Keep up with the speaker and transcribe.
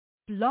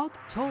Blog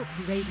Talk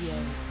Radio.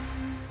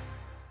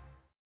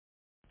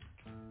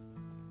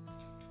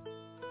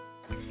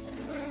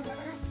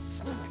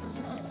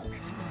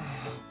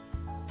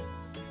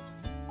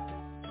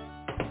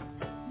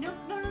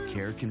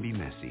 Care can be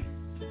messy.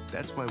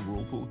 That's why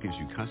Whirlpool gives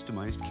you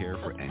customized care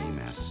for any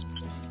mess.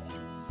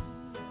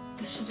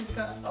 She just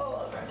got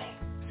all over me.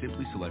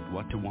 Simply select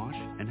what to wash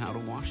and how to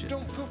wash it.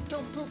 Don't poop,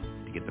 don't poop.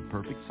 To get the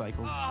perfect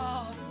cycle.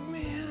 Oh,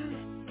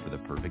 man. For the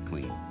perfect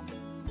clean.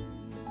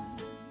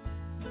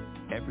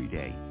 Every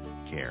day,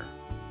 care.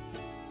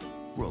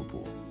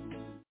 Whirlpool.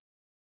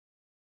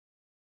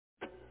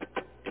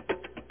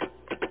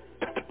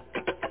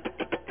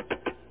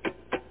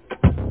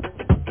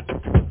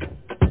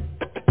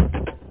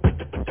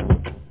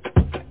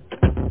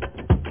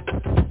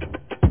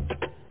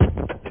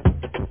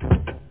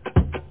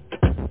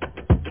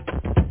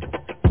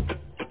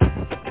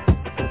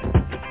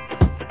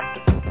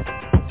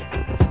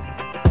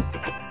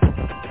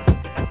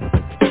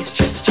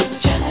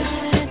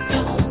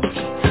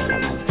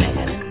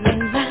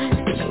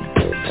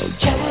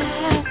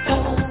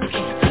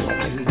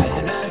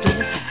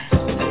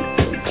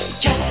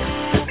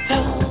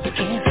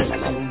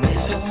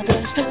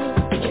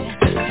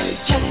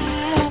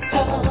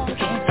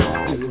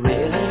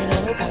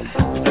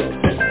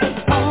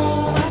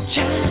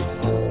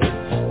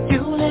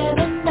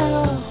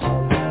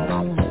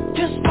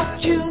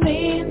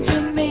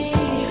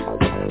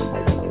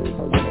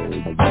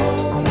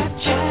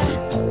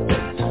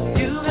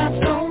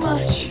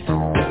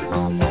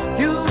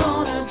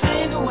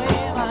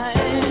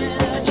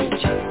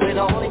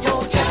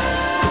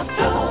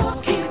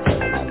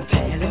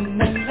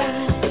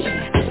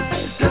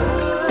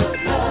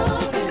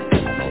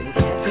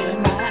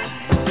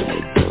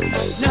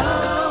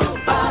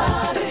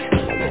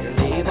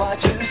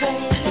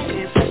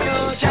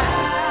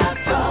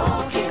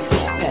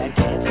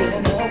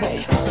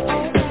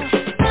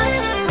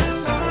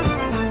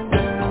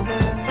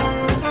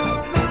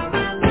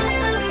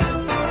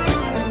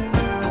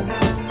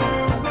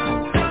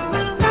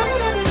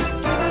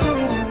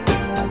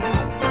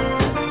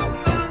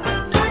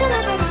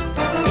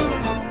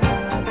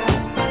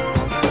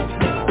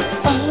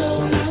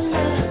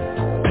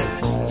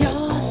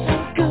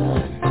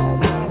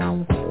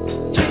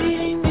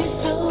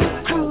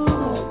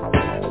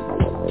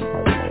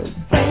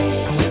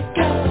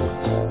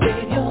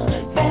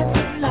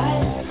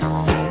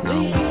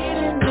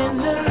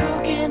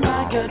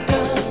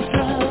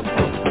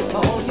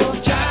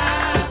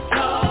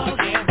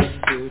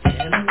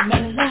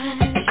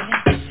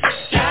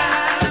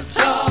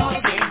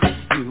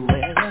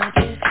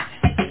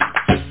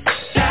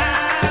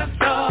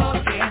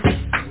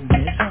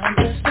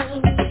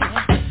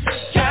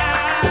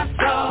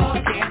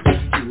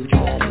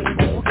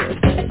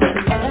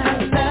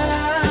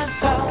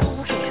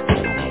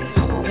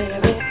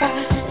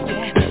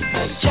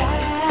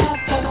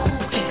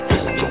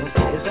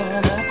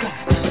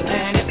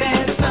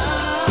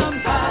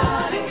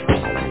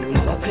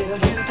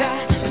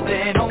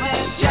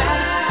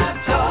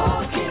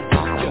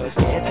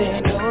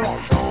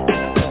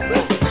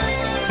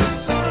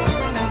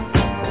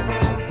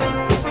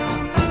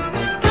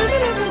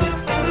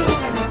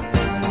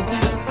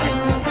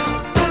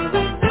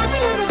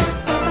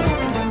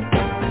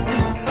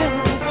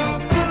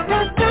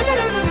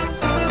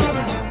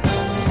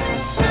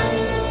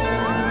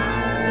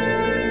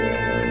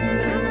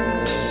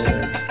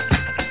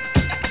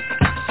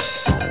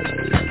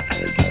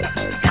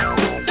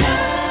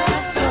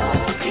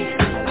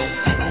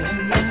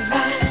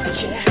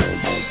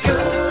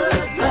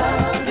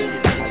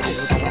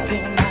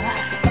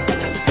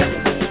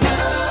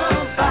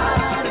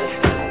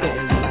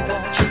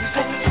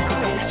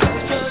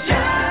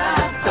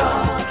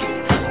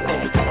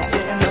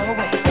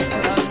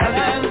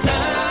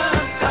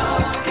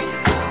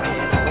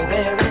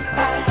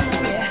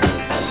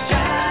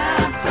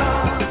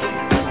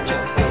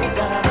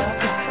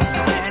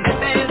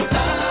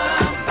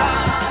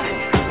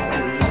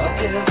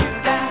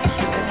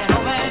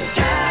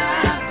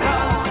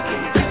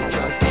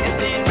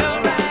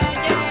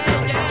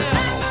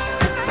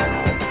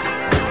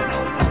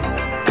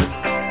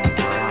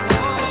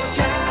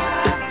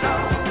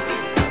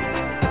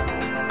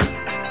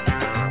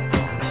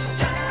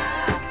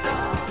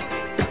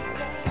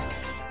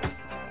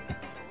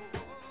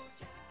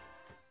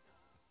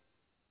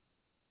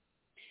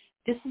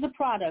 This is a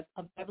product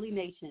of Beverly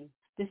Nation.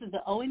 This is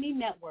the ONE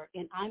Network,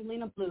 and I'm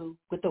Lena Blue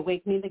with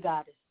Awakening the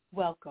Goddess.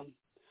 Welcome.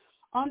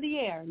 On the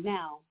air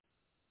now,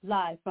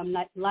 live from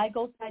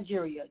Lagos,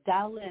 Nigeria.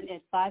 Dial in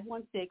at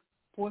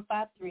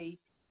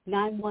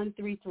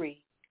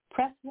 516-453-9133.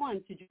 Press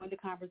 1 to join the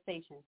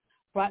conversation.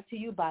 Brought to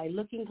you by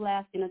Looking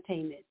Glass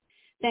Entertainment.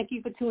 Thank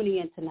you for tuning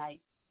in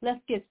tonight.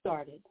 Let's get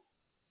started.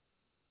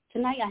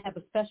 Tonight I have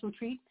a special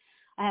treat.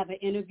 I have an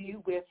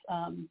interview with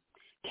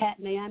Kat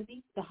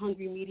Nyambe, the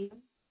Hungry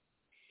Medium.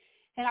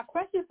 And our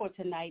question for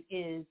tonight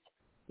is,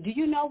 do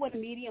you know what a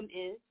medium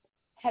is?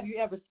 Have you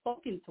ever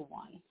spoken to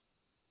one?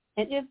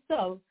 And if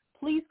so,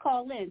 please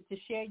call in to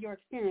share your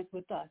experience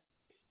with us.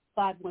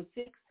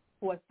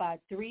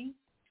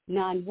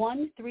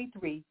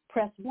 1-800-453-9133.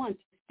 Press 1 to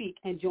speak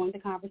and join the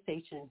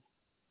conversation.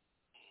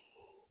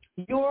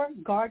 Your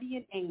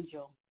guardian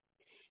angel.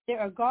 There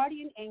are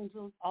guardian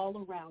angels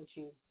all around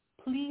you.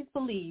 Please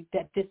believe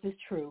that this is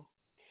true.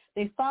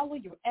 They follow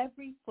your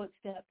every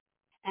footstep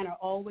and are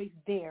always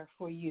there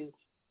for you.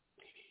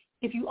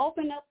 If you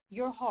open up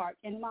your heart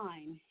and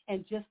mind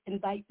and just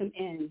invite them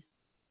in,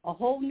 a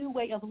whole new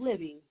way of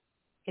living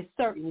is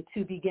certain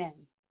to begin.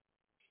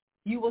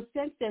 You will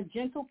sense their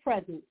gentle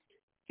presence,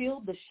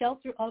 feel the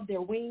shelter of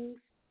their wings,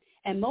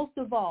 and most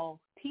of all,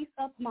 peace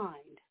of mind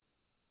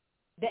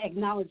that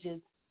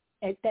acknowledging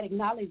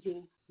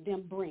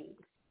them brings.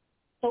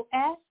 So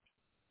ask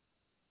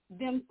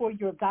them for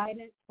your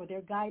guidance, for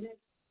their guidance,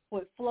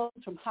 for it flows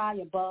from high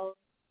above,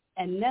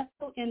 and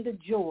nestle in the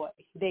joy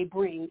they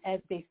bring as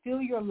they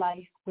fill your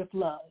life with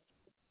love.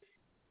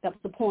 That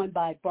was the poem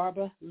by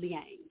Barbara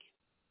Liang.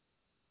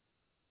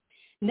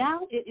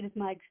 Now it is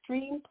my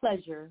extreme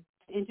pleasure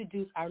to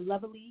introduce our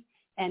lovely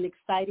and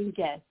exciting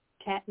guest,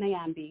 Kat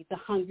Nyambe, the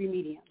Hungry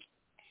Medium.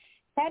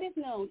 Kat is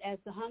known as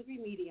the Hungry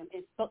Medium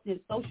in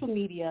social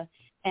media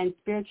and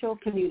spiritual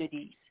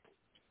communities.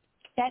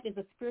 Kat is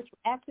a spiritual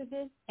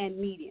activist and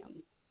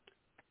medium.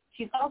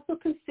 She's also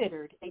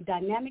considered a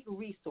dynamic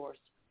resource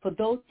for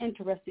those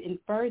interested in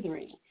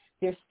furthering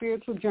their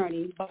spiritual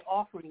journey by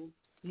offering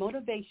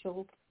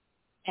motivational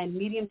and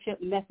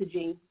mediumship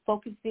messaging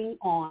focusing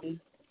on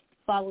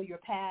follow your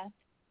path,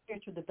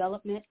 spiritual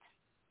development,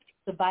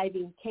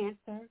 surviving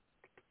cancer,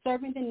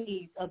 serving the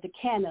needs of the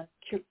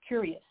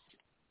curious,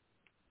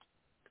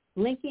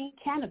 linking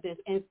cannabis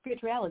and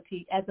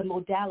spirituality as a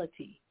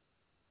modality.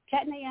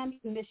 Kat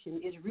Nyambe's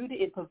mission is rooted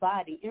in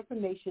providing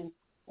information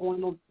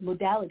on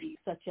modalities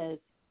such as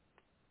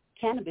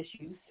cannabis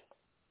use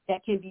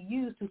that can be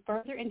used to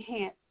further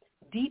enhance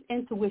deep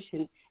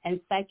intuition and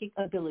psychic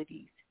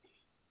abilities.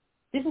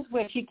 This is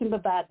where she can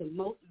provide the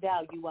most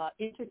value while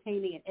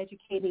entertaining and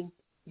educating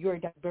your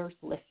diverse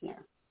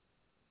listener.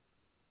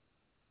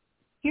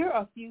 Here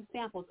are a few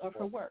samples of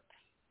her work: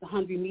 The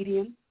Hungry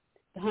Medium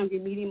on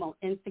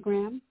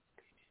Instagram,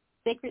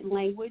 Sacred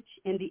Language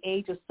in the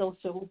Age of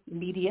Social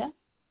Media,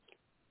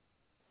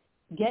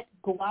 Get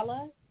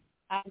Gowalla,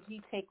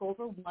 IG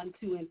Takeover 1,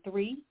 2, and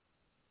 3,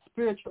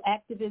 Spiritual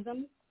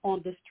Activism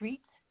on the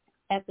Streets,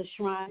 At the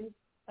Shrine,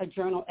 a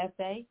journal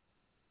essay,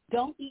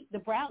 Don't Eat the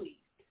Brownies,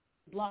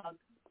 blog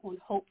on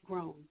Hope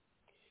Grown.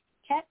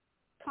 Kat's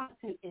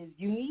content is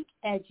unique,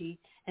 edgy,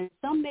 and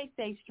some may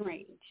say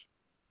strange.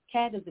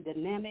 Kat is a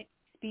dynamic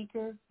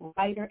speaker,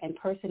 writer, and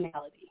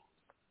personality.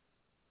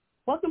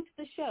 Welcome to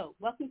the show.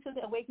 Welcome to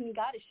the Awakening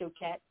Goddess Show,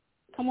 Kat.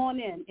 Come on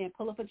in and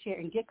pull up a chair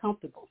and get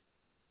comfortable.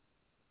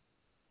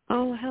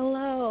 Oh,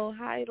 hello.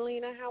 Hi,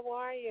 Lena. How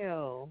are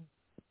you?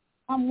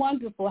 I'm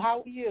wonderful.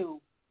 How are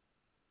you?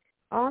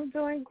 I'm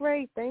doing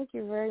great. Thank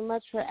you very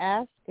much for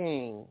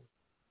asking.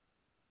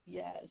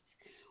 Yes.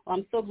 Well,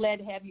 I'm so glad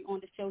to have you on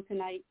the show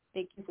tonight.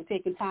 Thank you for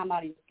taking time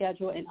out of your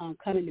schedule and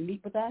coming to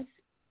meet with us.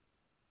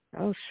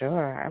 Oh,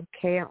 sure. I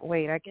can't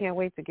wait. I can't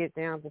wait to get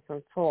down to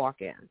some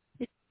talking.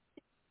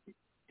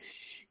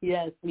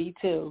 Yes, me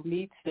too.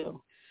 Me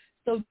too.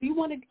 So do you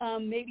want to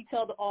maybe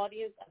tell the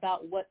audience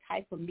about what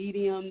type of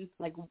medium,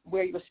 like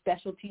where your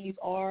specialties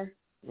are?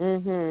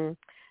 Mm-hmm.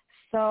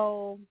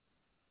 So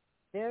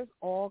there's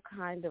all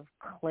kind of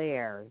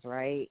clairs,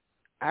 right?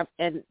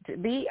 And to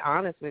be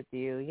honest with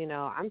you, you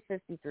know, I'm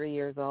 53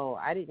 years old.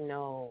 I didn't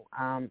know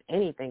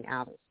anything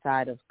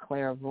outside of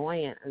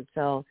clairvoyant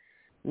until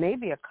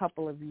maybe a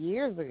couple of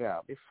years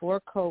ago,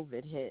 before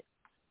COVID hit.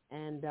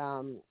 And,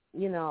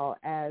 you know,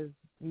 as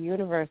the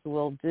universe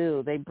will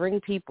do, they bring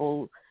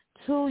people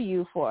to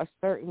you for a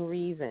certain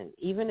reason,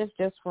 even if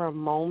just for a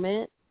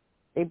moment.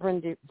 They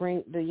bring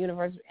the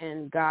universe,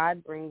 and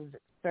God brings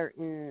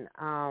certain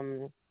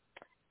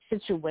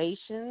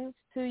situations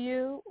to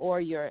you,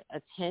 or your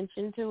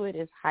attention to it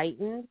is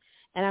heightened.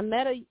 And I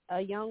met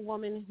a young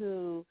woman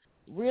who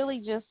really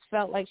just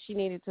felt like she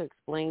needed to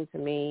explain to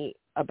me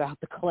about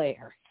the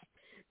clairs.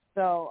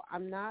 So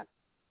I'm not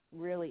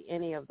really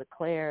any of the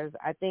clairs.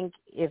 I think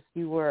if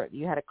you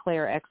had a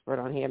clair expert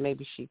on here,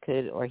 maybe she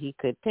could or he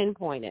could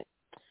pinpoint it.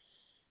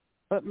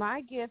 But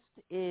my gift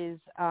is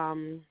a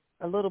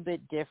little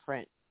bit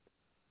different.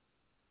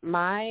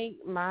 My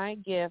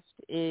gift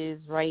is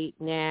right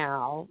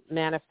now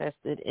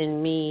manifested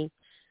in me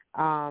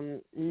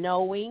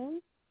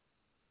knowing,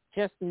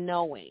 just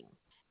knowing.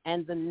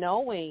 And the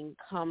knowing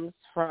comes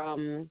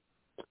from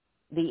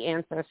the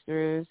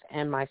ancestors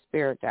and my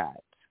spirit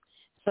guides.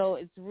 So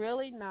it's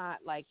really not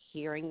like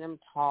hearing them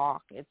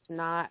talk. It's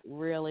not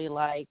really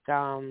like,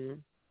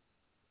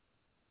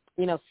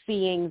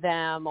 seeing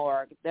them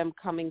or them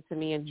coming to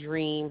me in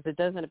dreams. It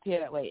doesn't appear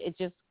that way. It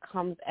just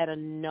comes at a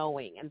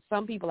knowing. And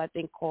some people, I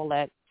think, call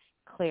that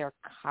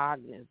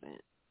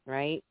claircognizant,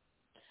 right?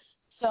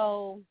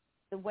 So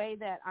the way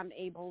that I'm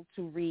able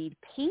to read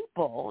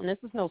people, and this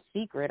is no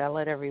secret, I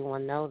let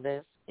everyone know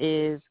this,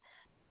 is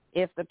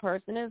if the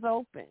person is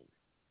open,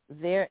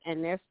 their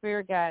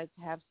spirit guides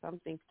have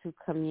something to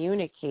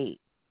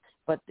communicate,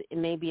 but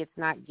maybe it's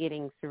not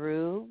getting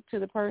through to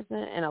the person.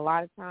 And a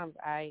lot of times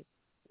I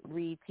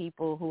read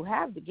people who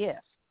have the gift.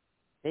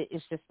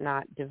 It's just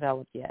not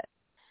developed yet.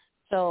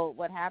 So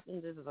what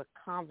happens is a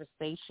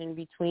conversation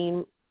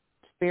between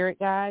spirit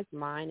guides,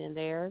 mine and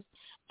theirs,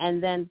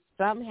 and then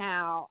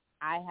somehow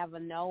I have a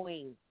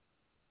knowing.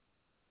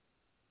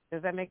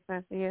 Does that make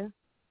sense to you?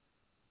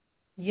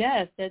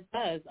 Yes, that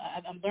does.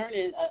 I'm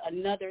learning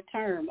another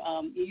term.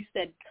 You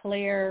said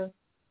clair.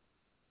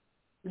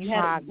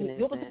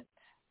 Cognizant.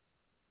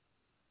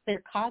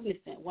 They're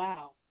cognizant.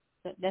 Wow,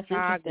 that's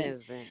cognizant.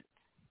 Interesting.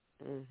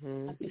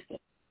 Mm-hmm.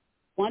 Cognizant.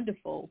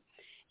 Wonderful.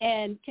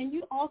 And can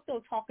you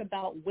also talk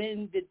about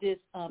when did this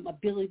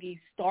ability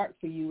start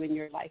for you in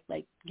your life?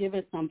 Like, give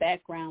us some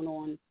background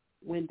on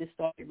when this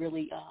started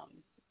really.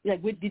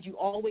 Did you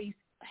always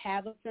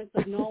have a sense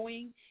of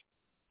knowing?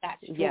 Got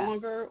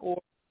stronger, or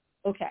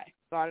okay?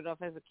 Started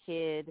off as a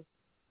kid.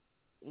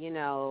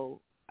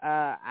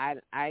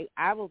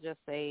 I will just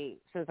say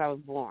since I was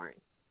born.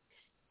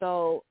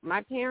 So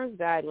my parents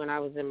died when I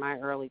was in my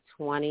early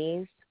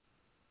 20s.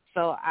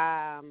 So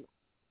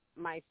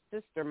my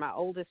sister, my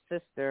oldest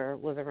sister,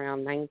 was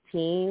around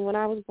 19 when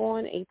I was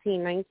born,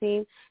 18,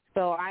 19.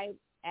 So I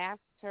asked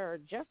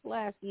her just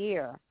last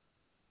year,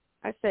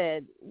 I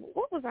said,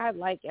 what was I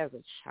like as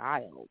a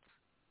child?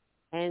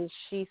 And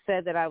she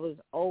said that I was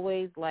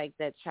always like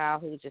that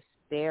child who would just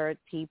stare at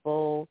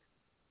people,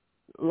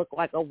 look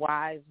like a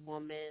wise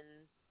woman,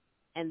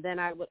 and then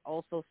I would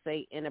also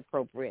say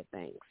inappropriate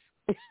things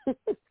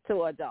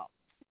to adults.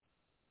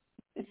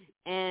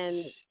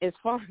 And as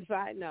far as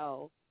I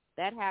know,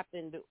 that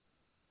happened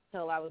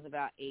till I was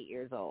about 8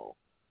 years old.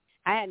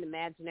 I had an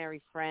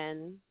imaginary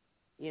friend,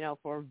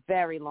 for a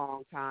very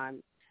long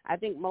time. I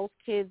think most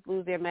kids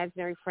lose their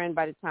imaginary friend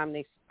by the time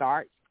they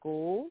start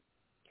school.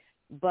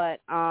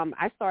 But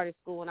I started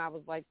school when I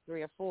was like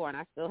 3 or 4, and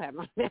I still had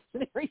my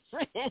imaginary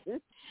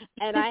friend.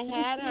 And I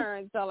had her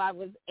until I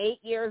was 8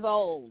 years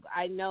old.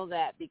 I know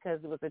that because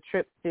it was a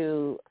trip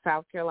to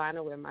South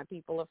Carolina where my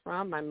people are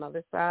from, my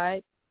mother's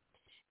side.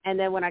 And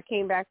then when I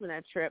came back from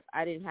that trip,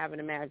 I didn't have an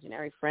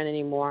imaginary friend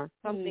anymore.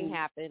 Something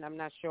happened. I'm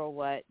not sure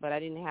what, but I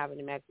didn't have an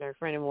imaginary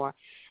friend anymore.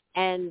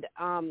 And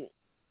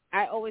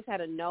I always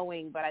had a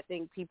knowing, but I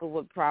think people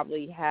would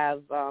probably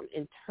have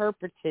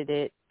interpreted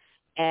it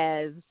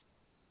as,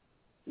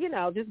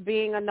 just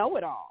being a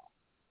know-it-all.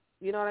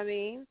 You know what I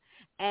mean?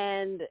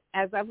 And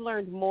as I've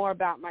learned more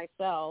about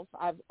myself,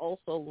 I've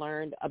also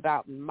learned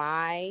about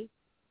myself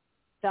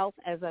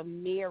as a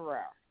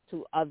mirror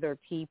to other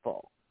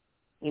people.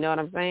 You know what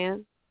I'm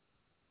saying?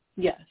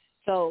 Yes.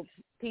 So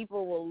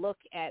people will look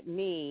at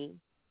me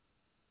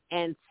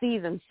and see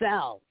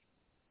themselves.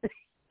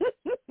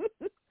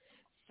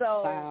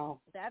 So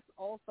That's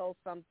also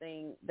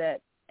something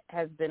that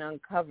has been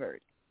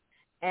uncovered.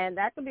 And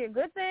that could be a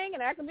good thing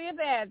and that could be a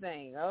bad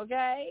thing,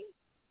 okay?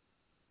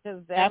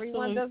 Because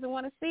everyone doesn't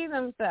want to see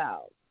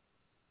themselves.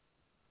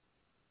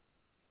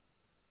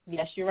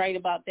 Yes, you're right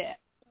about that.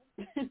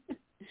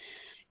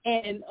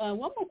 And one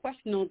more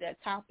question on that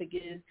topic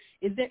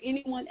is there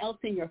anyone else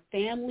in your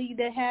family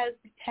that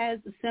has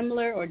a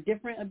similar or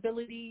different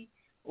ability,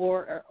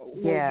 or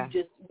were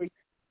you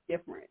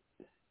different?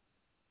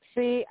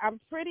 See,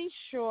 I'm pretty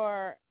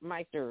sure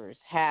my sisters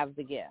have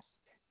the gift,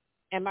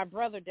 and my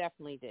brother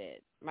definitely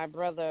did. My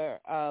brother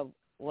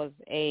was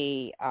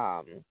a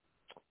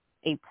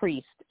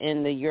priest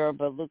in the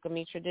Yoruba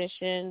Lukumi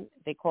tradition.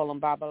 They call them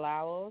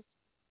Babalawos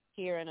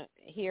here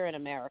in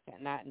America,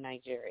 not in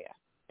Nigeria.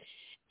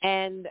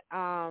 And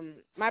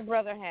my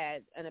brother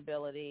had an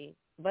ability,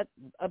 but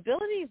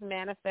abilities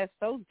manifest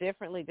so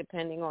differently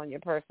depending on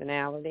your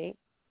personality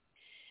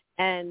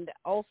and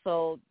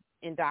also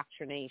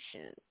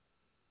indoctrination.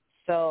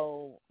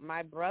 So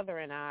my brother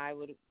and I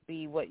would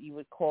be what you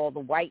would call the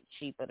white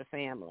sheep of the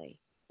family.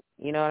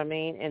 You know what I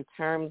mean? In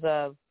terms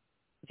of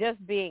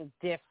just being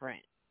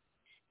different.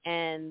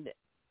 And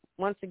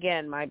once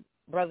again, my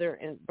brothers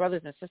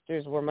and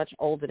sisters were much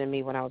older than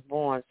me when I was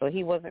born, so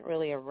he wasn't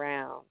really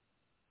around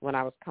when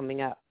I was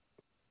coming up.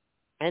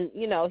 And,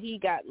 he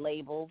got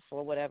labeled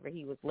for whatever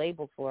he was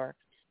labeled for.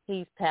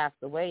 He's passed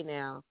away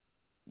now.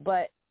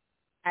 But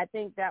I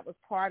think that was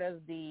part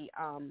of the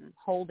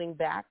holding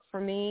back for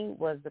me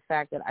was the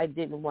fact that I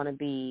didn't want to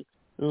be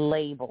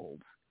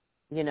labeled,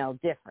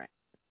 different.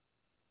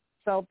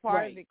 So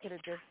part of it could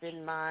have just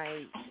been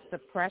my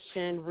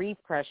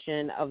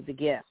repression of the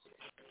gift.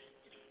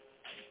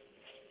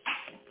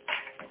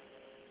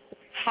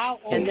 How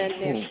old? And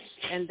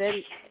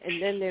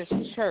then there's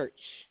church.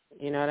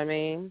 You know what I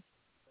mean?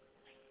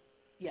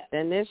 Yeah.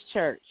 Then there's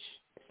church.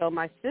 So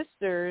my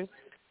sisters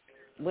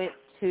went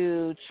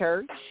to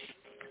church,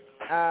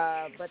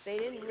 but they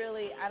didn't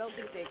really. I don't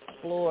think they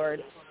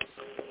explored.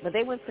 But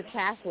they went to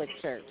Catholic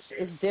church.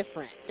 It's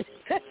different.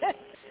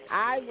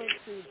 I went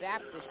to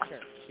Baptist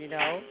church.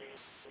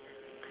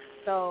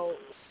 So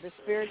the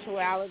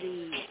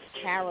spirituality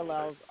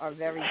parallels are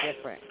very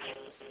different.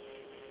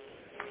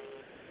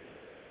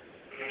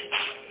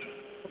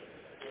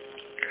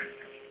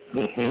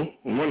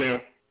 I'm on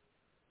there.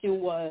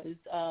 question was,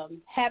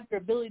 have your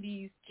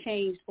abilities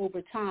changed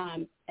over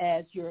time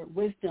as your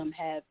wisdom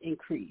have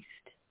increased?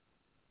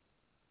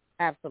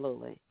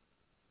 Absolutely.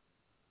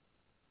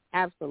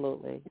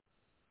 Absolutely.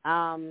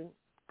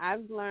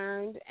 I've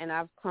learned and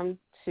I've come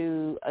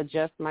to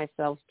adjust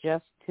myself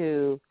just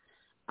to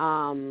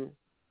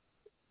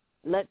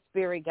let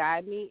spirit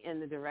guide me in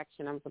the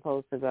direction I'm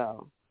supposed to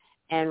go.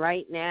 And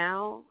right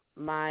now,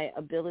 my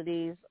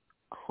abilities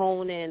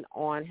hone in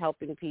on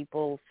helping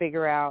people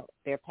figure out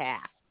their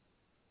path.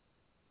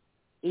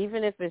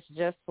 Even if it's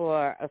just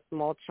for a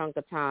small chunk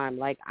of time.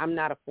 Like, I'm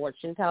not a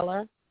fortune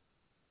teller.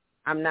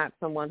 I'm not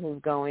someone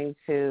who's going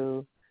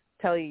to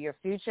tell you your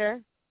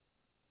future,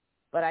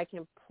 but I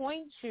can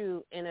point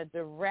you in a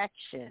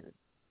direction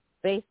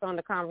based on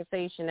the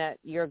conversation that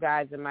your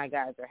guides and my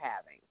guides are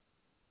having.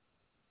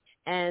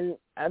 And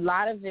a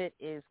lot of it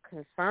is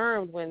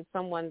confirmed when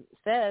someone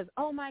says,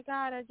 oh, my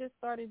God, I just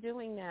started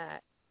doing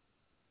that.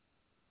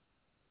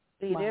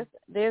 See, wow.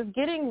 there's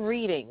getting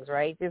readings,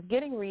 right? There's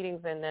getting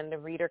readings, and then the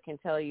reader can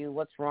tell you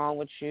what's wrong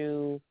with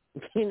you,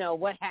 you know,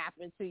 what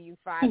happened to you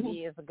 5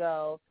 years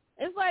ago.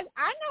 It's like,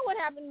 I know what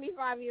happened to me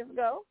 5 years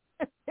ago.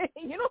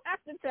 You don't have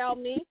to tell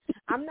me.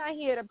 I'm not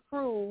here to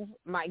prove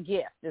my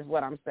gift is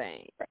what I'm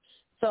saying.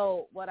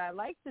 So what I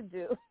like to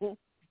do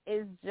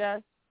is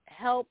just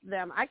help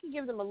them. I can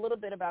give them a little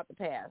bit about the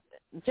past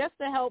just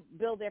to help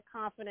build their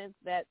confidence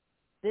that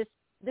this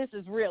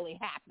is really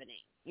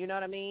happening. You know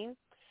what I mean?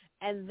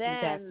 And then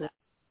exactly.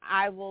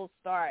 I will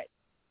start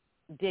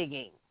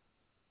digging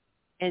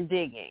and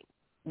digging,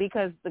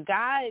 because the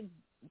guides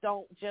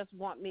don't just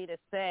want me to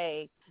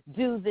say,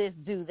 do this,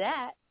 do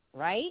that,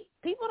 right?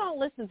 People don't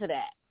listen to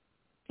that.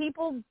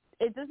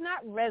 It does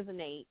not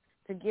resonate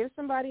to give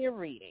somebody a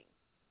reading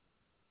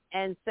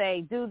and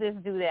say, do this,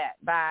 do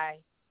that, bye,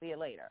 see you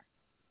later.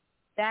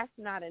 That's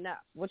not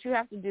enough. What you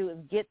have to do is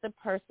get the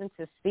person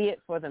to see it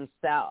for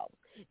themselves.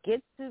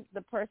 Get to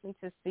the person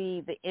to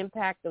see the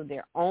impact of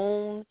their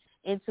own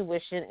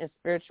intuition and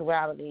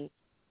spirituality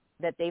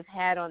that they've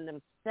had on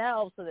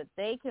themselves, so that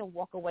they can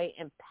walk away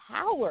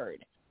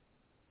empowered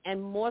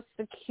and more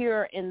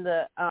secure in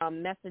the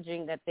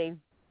messaging that they've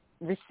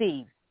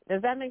received.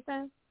 Does that make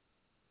sense?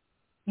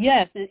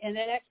 Yes, and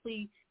that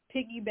actually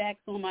piggybacks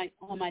on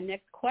my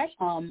next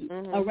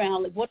question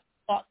around like, what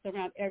thoughts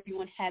around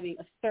everyone having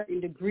a certain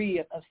degree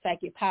of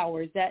psychic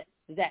power. Is that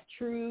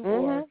true?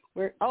 Or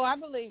I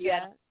believe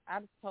that.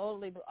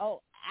 Absolutely.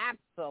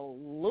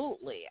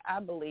 I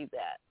believe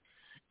that.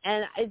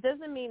 And it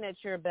doesn't mean that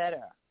you're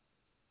better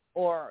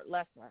or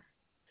lesser.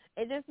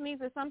 It just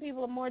means that some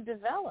people are more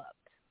developed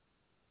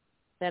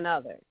than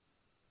others.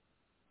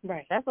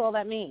 Right. That's all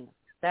that means.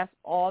 That's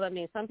all that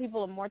means. Some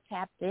people are more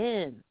tapped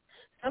in.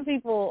 Some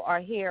people are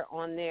here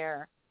on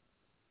their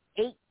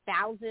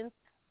 8,000th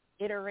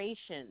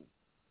iteration.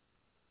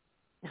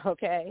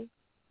 Okay?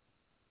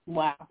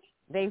 Wow.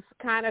 They've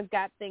kind of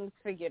got things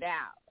figured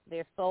out.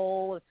 Their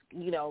soul is,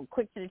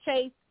 quick to the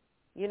chase.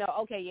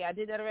 Okay, yeah, I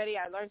did that already.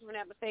 I learned from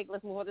that mistake.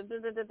 Let's move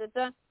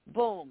on.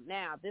 Boom.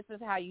 Now, this is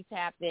how you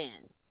tap in.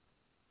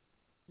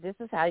 This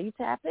is how you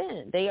tap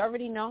in. They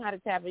already know how to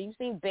tap in. You've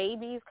seen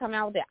babies come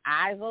out with their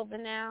eyes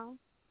open now.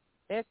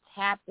 They're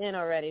tapped in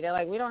already. They're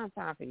like, we don't have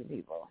time for you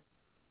people.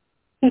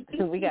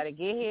 We got to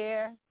get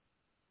here.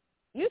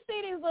 You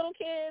see these little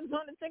kids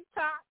on the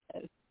TikTok?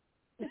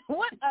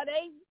 What are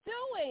they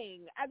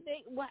doing? I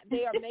think what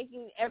they are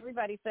making,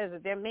 everybody says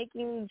that they're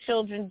making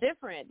children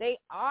different. They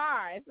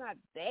are. It's not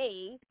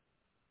they.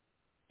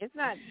 It's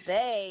not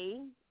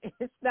they.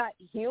 It's not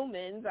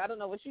humans. I don't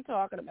know what you're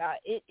talking about.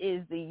 It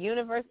is the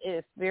universe. It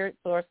is spirit,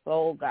 source,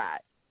 soul, God.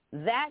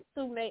 That's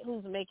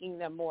who's making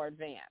them more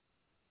advanced.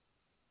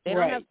 They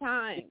don't have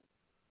time.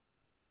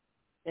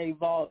 They're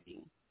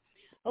evolving.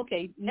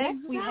 Okay, next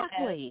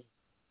exactly.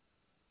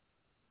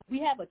 we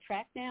have a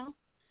track now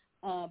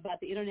by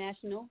the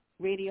International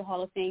Radio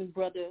Hall of Fame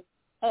Brother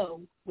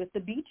O with the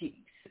Bee Gees.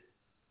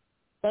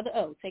 Brother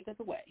O, take us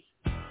away.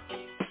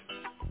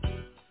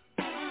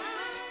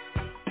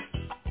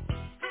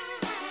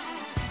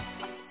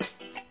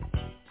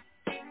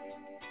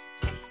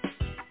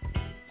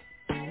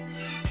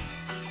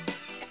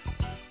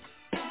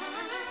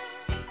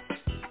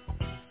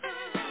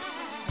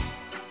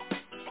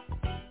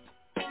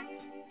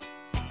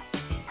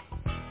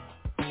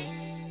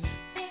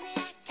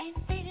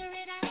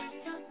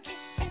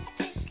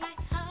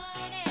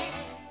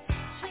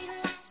 Sweet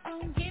life,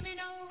 don't give me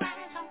no right.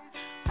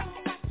 Oh,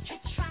 what you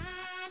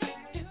trying to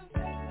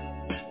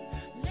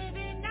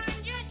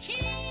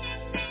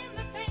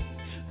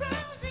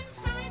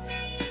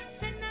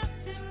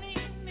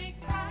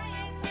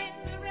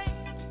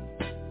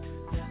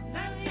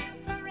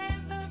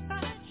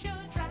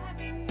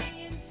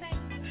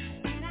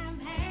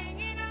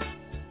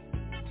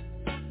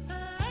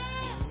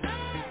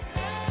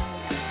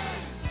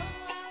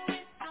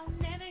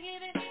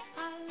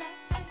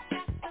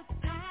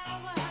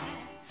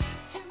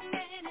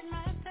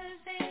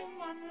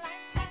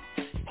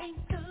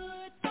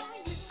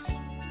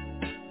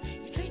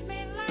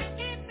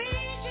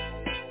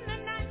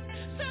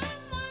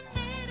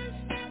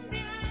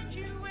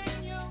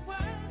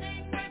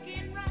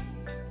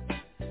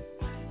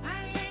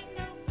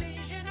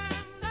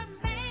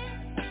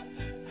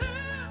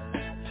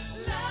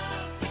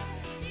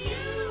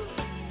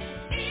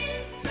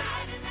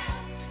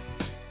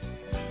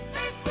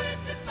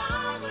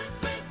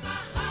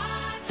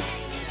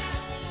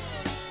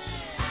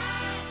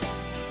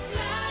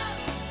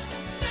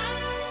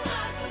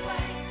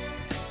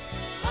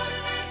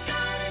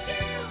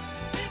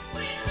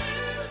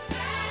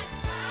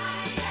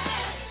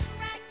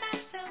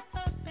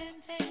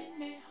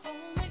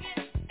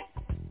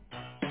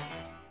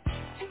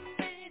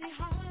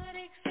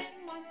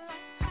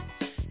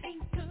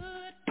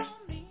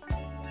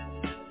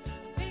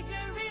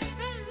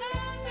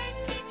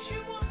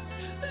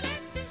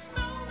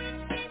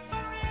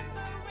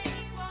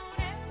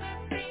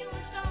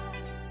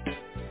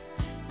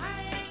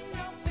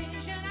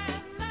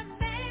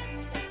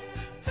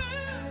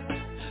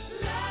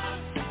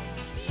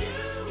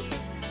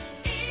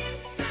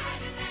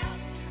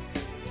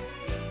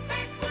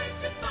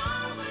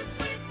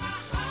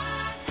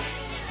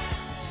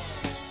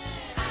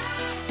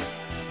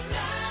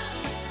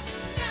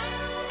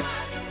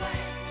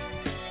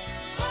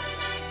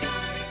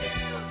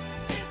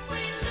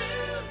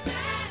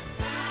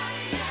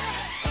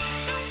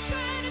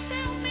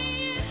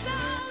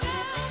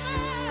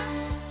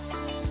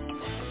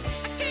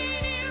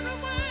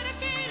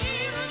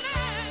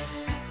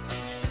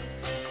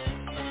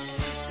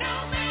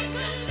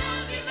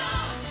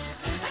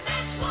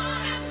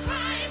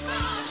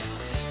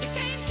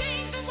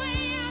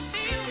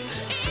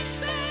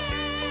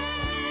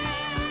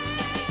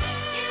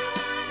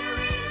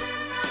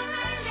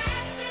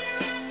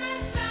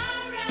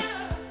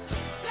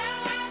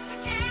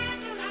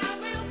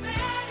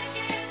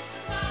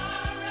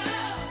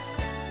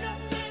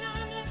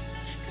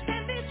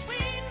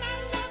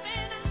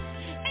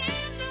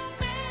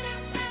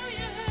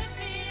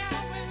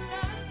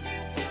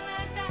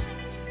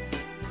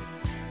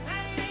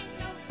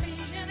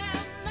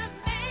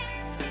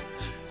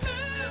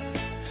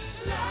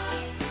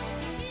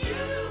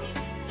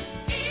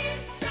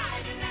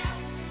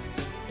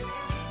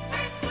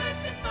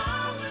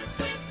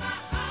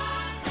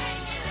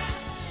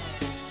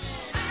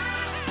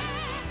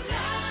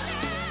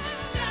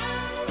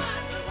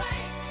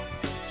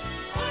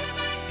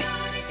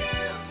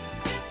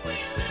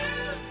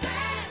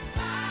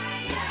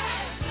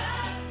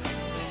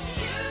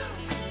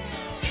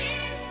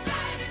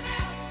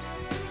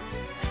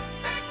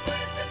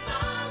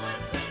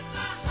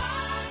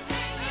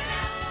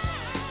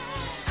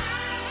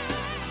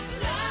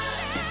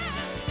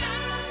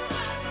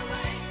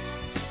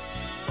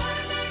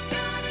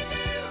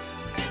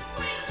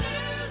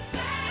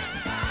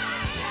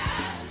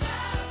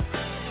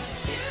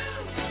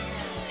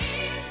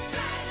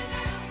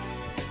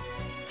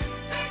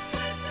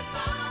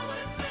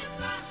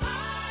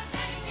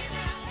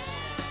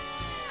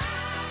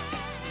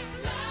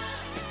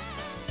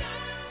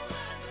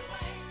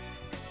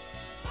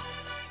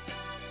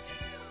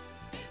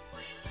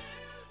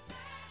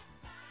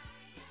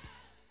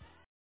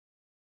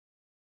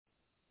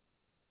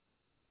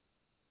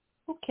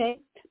Okay.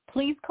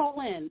 Please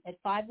call in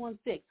at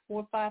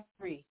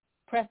 516-453.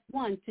 Press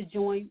 1 to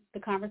join the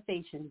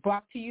conversation,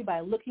 brought to you by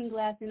Looking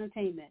Glass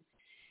Entertainment.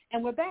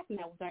 And we're back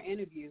now with our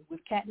interview with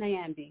Kat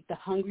Nyambe, the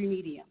Hungry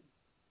Medium.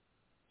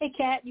 Hey,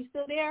 Kat, you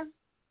still there?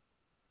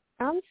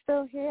 I'm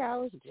still here. I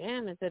was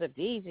jamming to the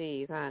Bee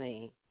Gees,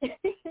 honey.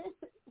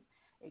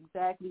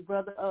 Exactly.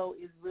 Brother O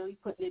is really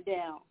putting it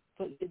down.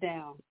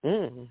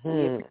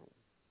 Mm-hmm.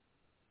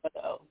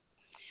 Brother O.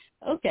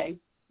 Okay.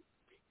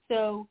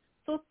 So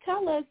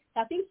tell us,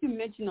 I think you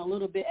mentioned a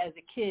little bit as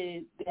a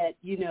kid that,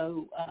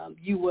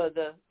 you were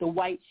the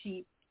white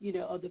sheep,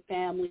 of the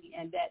family,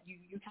 and that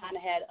you kind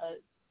of had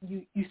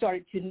you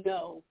started to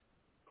know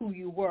who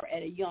you were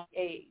at a young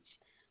age.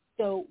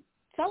 So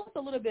tell us a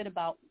little bit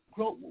about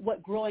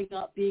what growing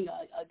up, being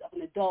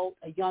an adult,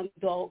 a young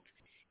adult,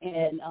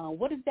 and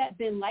what has that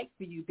been like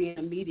for you being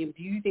a medium?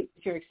 Do you think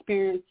that your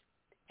experience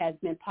has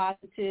been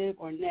positive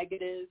or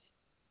negative?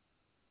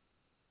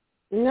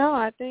 No,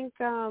 I think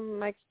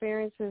my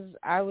experience is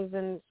I was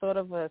in sort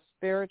of a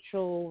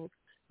spiritual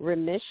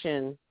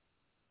remission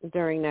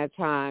during that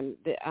time.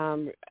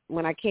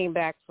 When I came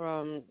back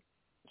from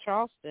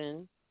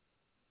Charleston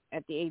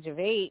at the age of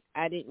 8,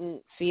 I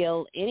didn't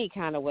feel any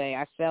kind of way.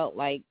 I felt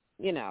like,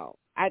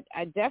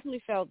 I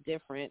definitely felt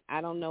different. I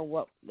don't know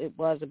what it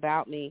was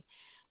about me,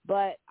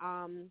 but,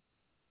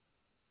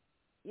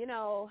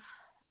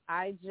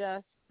 I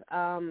just,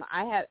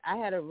 I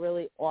had a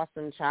really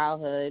awesome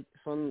childhood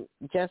from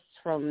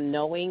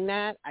knowing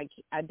that. I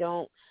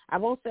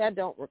won't say I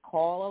don't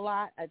recall a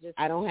lot.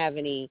 I don't have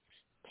any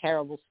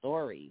terrible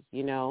stories,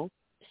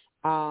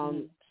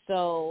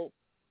 So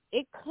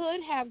it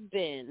could have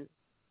been,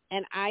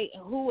 and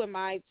who am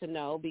I to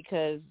know?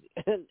 Because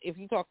if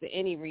you talk to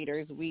any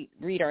readers, we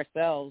read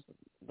ourselves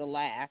the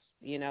last,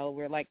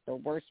 we're like the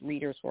worst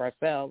readers for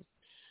ourselves.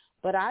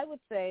 But I would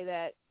say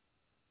that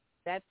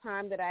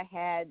time that I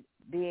had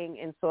being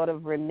in sort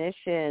of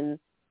remission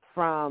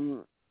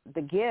from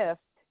the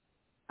gift,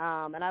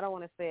 and I don't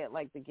want to say it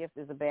like the gift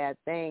is a bad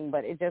thing,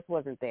 but it just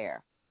wasn't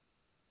there.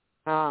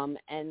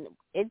 And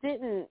it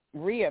didn't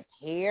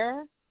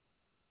reappear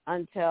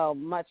until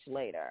much,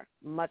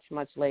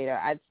 much later.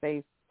 I'd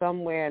say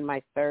somewhere in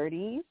my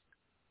 30s,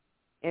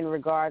 in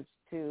regards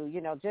to,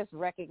 just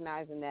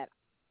recognizing that,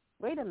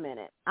 wait a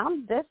minute,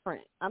 I'm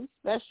different. I'm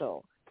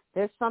special.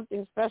 There's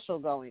something special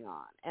going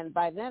on. And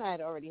by then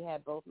I'd already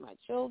had both my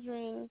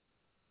children.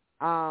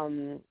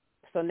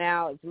 So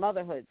now it's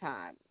motherhood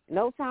time.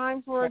 No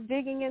time for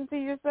digging into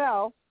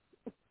yourself.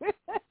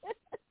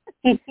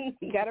 You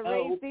got to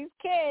raise these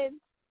kids.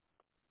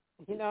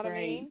 You know what I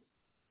mean?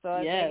 So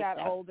as they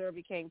got older,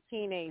 became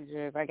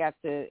teenagers, I got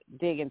to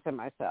dig into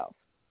myself.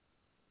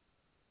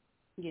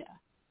 Yeah.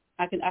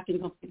 I can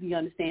completely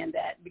understand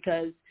that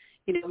because,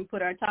 we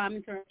put our time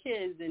into our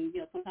kids and,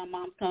 sometimes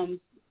moms come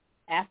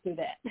after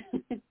that.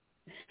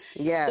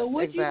 Yes, so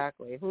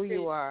exactly. Who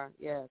you are,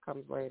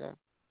 comes later.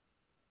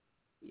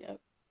 Yep.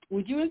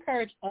 Would you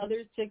encourage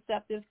others to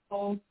accept this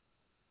call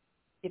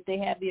if they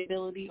have the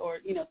ability or,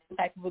 some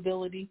type of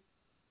ability?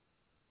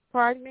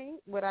 Pardon me?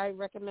 Would I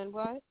recommend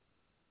what?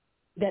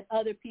 That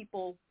other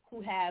people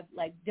who have,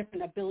 like,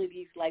 different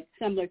abilities, like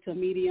similar to a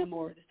medium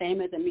or the same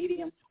as a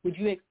medium, would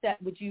you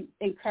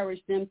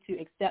encourage them to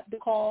accept the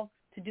call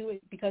to do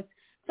it? Because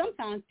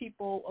sometimes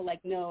people are like,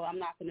 no, I'm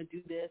not going to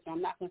do this, or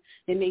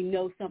they may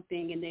know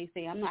something and they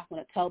say, I'm not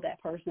going to tell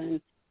that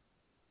person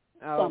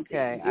something.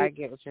 Okay, I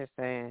get what you're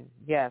saying.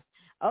 Yes.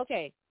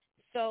 Okay,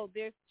 so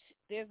there's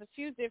a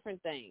few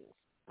different things,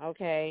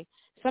 okay?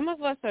 Some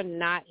of us are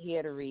not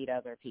here to read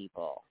other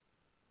people.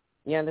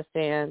 You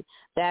understand?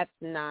 That's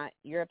not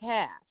your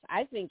path.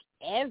 I think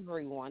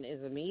everyone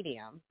is a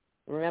medium.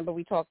 Remember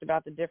we talked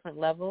about the different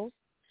levels?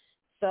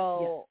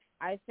 So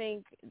I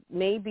think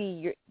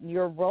maybe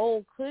your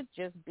role could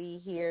just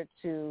be here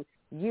to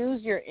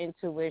use your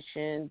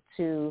intuition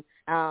to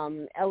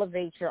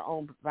elevate your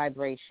own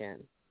vibration.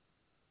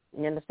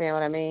 You understand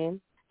what I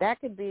mean? That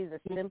could be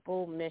the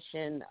simple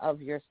mission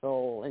of your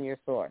soul and your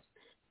source.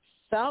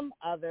 Some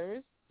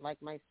others, like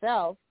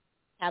myself,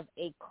 have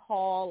a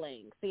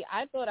calling. See,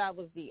 I thought I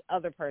was the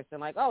other person,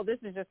 like, oh, this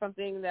is just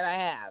something that I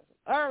have.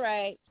 All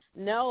right.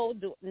 No,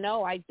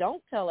 I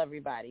don't tell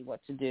everybody what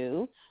to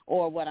do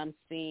or what I'm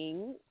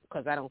seeing,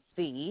 because I don't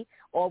see,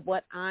 or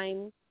what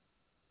I'm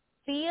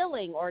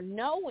feeling or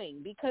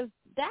knowing, because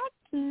that's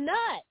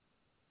nuts.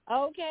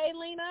 Okay,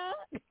 Lena?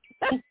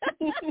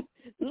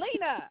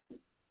 Lena.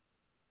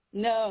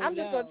 No, I'm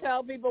just going to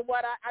tell people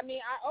what I mean,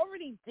 I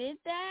already did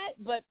that,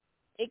 but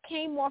it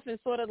came off as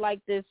sort of like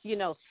this,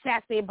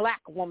 sassy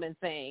black woman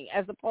thing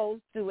as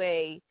opposed to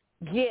a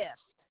gift,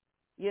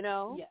 Yes.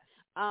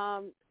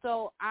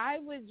 So I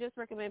would just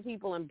recommend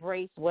people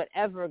embrace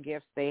whatever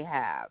gifts they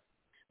have.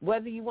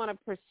 Whether you want to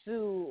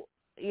pursue,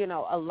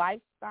 a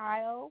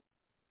lifestyle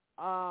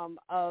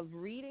of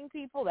reading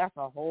people, that's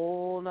a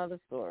whole nother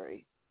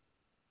story.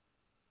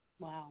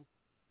 Wow.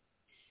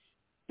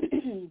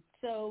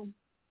 So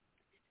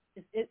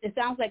it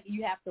sounds like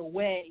you have to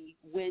weigh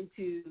when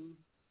to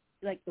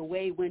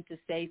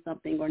say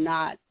something or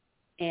not.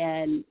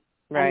 And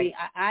right.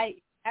 I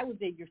I was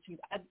in your shoes,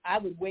 I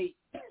would wait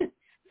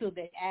till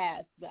they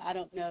ask, but I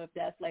don't know if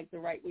that's like the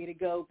right way to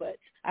go. But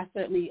I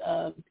certainly,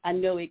 I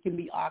know it can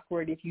be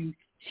awkward if you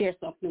share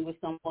something with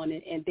someone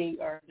and they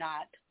are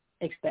not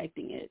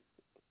expecting it.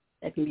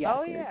 That can be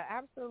awkward. Oh, yeah,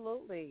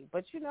 absolutely.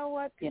 But you know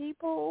what?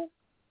 People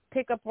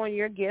pick up on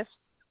your gifts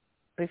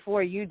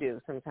before you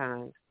do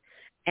sometimes.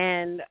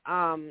 And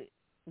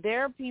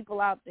there are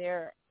people out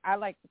there I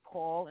like to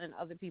call, and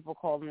other people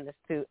call them this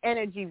too,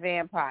 energy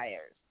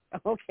vampires,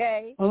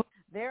 okay? Oh.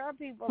 There are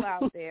people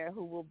out there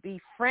who will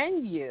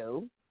befriend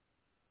you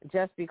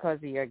just because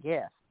of your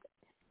gift.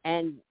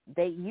 And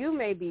you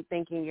may be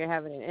thinking you're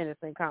having an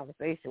innocent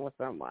conversation with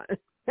someone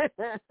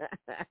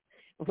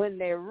when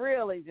they're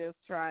really just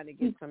trying to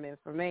get some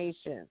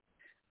information.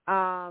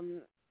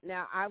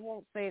 Now, I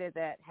won't say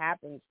that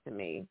happens to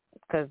me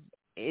because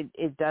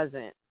it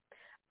doesn't.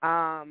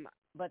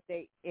 But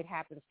it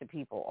happens to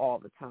people all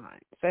the time,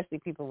 especially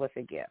people with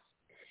a gift.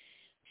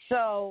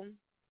 So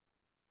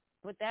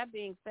with that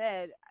being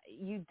said,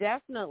 you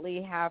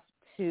definitely have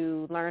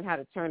to learn how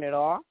to turn it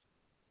off.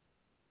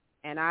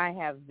 And I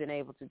have been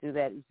able to do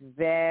that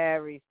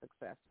very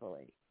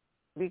successfully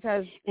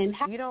because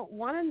you don't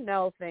want to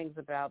know things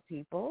about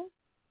people.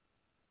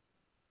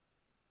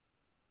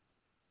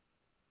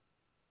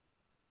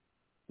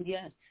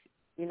 Yes.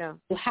 You know.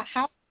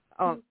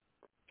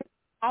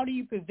 How do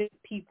you prevent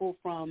people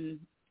from,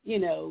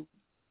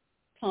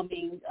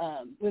 coming,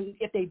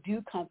 if they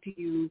do come to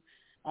you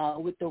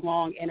with the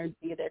wrong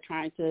energy, they're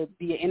trying to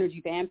be an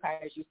energy vampire,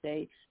 as you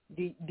say,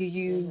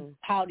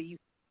 how do you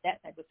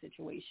that type of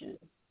situation?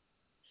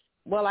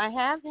 Well, I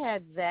have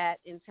had that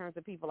in terms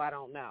of people I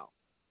don't know.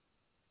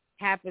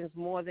 Happens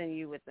more than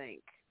you would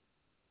think.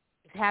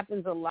 It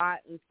happens a lot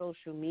in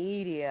social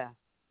media.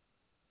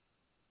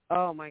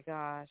 Oh, my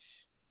gosh.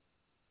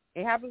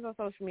 It happens on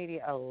social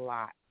media a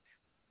lot.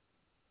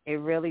 It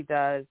really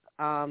does.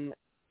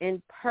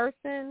 In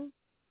person,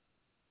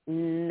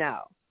 no.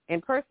 In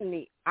person,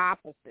 the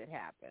opposite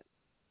happens.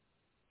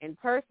 In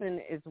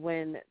person is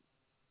when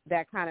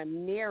that kind of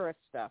mirror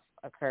stuff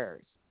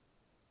occurs,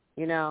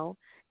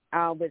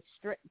 with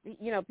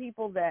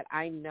people that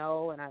I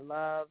know and I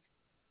love,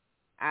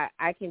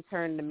 I can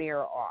turn the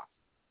mirror off.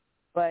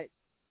 But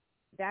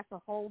that's a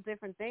whole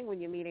different thing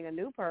when you're meeting a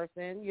new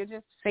person. You're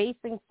just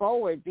facing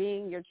forward,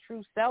 being your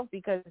true self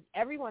because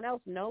everyone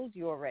else knows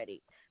you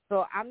already.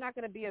 So I'm not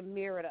going to be a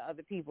mirror to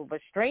other people, but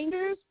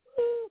strangers,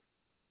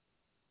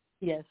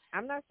 yes.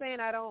 I'm not saying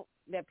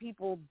that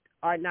people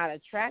are not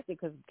attracted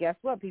because guess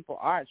what? People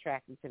are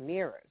attracted to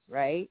mirrors,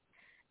 right?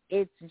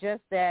 It's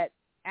just that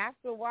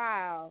after a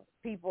while,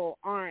 people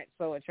aren't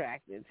so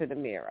attracted to the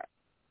mirror.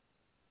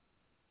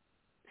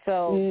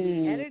 So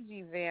the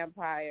energy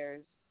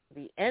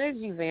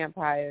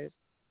vampires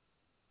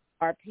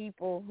are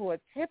people who are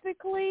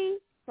typically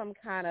some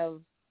kind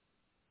of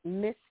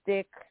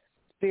mystic,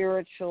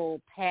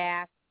 spiritual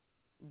path,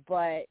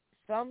 but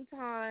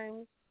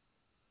sometimes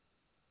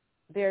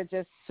they're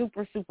just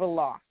super, super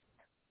lost.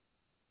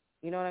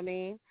 You know what I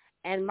mean?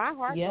 And my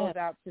heart goes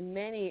out to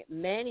many,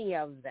 many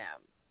of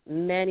them.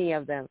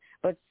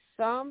 But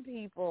some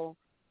people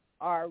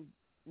are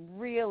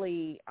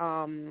really,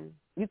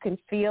 you can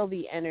feel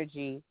the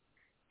energy.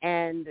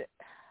 And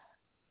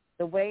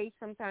the way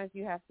sometimes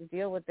you have to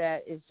deal with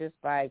that is just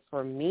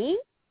for me,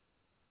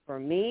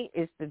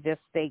 is to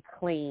just stay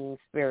clean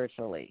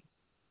spiritually.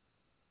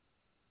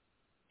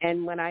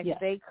 And when I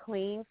stay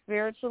clean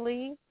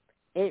spiritually,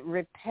 it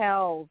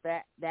repels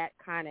that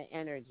kind of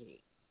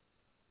energy.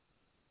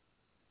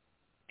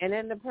 And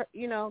then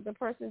the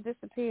person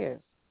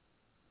disappears.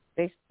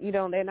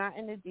 They're not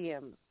in the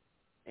DMs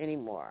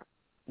anymore.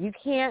 You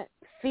can't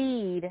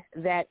feed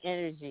that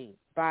energy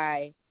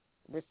by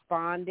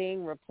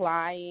responding,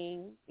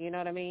 replying, you know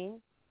what I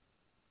mean?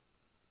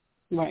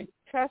 Right.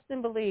 Trust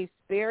and believe.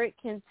 Spirit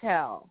can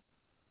tell.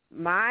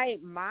 My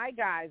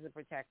guides and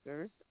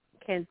protectors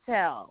can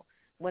tell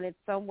when it's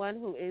someone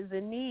who is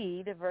in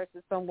need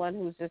versus someone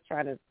who's just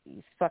trying to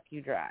suck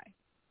you dry.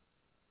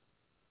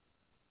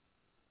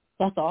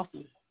 That's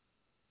awesome.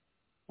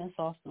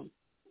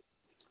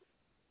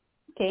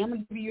 Okay, I'm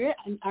going to give you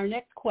our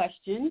next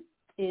question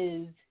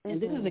is,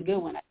 and this is a good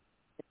one.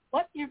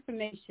 What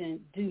information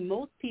do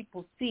most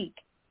people seek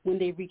when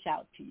they reach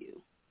out to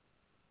you?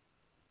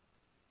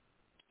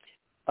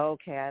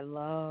 Okay, I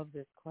love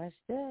this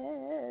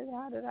question.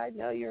 How did I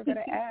know you were going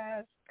to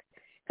ask?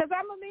 Because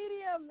I'm a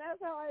medium. That's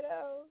how I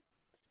know.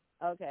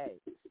 Okay,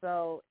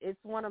 so it's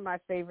one of my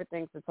favorite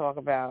things to talk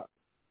about.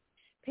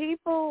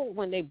 People,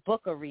 when they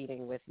book a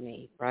reading with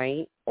me,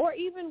 right, or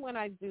even when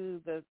I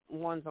do the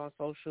ones on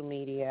social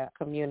media,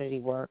 community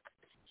work,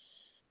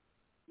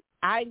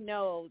 I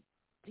know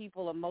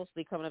people are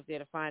mostly coming up there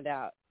to find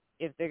out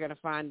if they're going to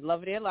find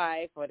love of their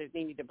life or if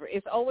they need to.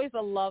 It's always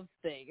a love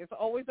thing. It's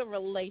always a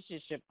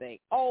relationship thing.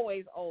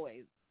 Always,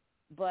 always.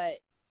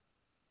 But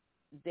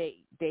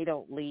they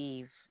don't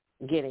leave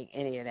getting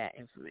any of that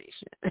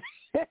information.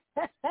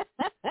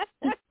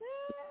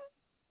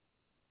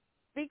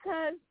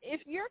 Because if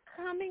you're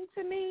coming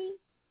to me,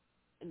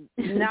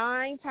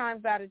 9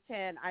 times out of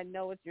 10, I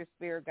know it's your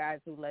spirit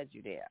guides who led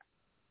you there.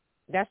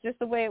 That's just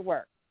the way it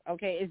works,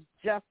 okay? It's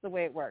just the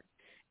way it works.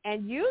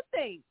 And you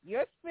think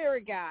your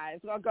spirit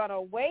guides are going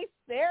to waste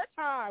their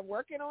time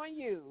working on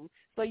you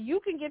so you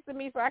can get to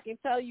me so I can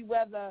tell you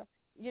whether,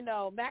 you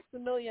know,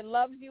 Maximilian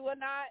loves you or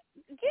not?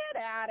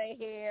 Get out of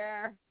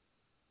here.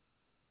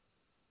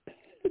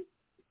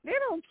 They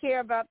don't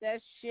care about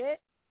that shit.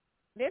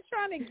 They're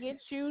trying to get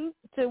you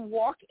to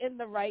walk in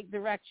the right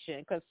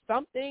direction because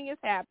something is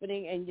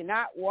happening and you're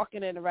not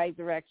walking in the right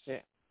direction.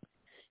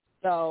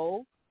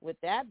 So with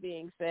that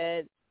being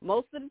said,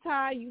 most of the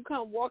time you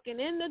come walking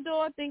in the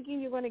door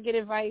thinking you're going to get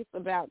advice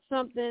about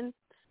something.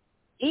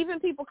 Even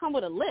people come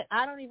with a list.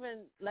 I don't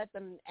even let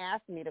them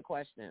ask me the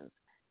questions.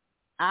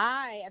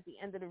 I, at the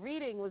end of the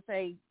reading, would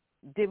say,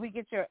 did we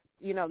get your,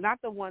 you know, not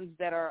the ones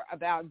that are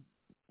about,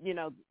 you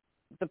know,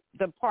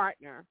 the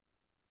partner.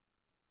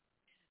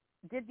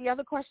 Did the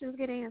other questions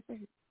get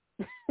answered?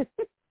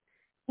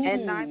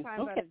 And 9 times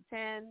out of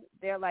 10,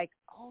 they're like,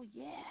 oh,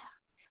 yeah.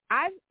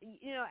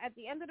 You know, at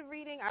the end of the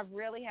reading, I've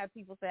rarely had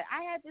people say,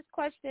 I had this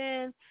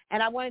question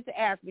and I wanted to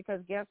ask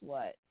because guess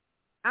what?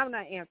 I'm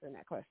not answering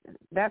that question.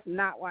 That's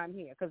not why I'm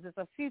here because it's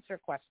a future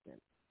question.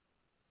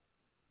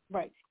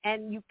 Right.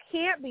 And you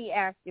can't be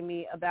asking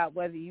me about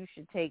whether you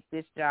should take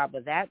this job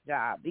or that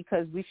job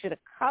because we should have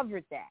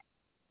covered that.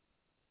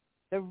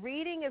 The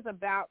reading is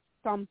about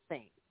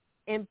something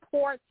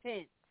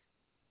important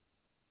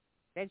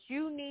that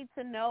you need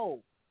to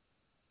know.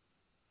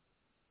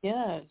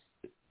 Yes.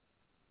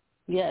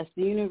 Yes,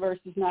 the universe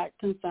is not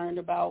concerned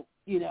about,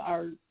 you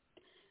know,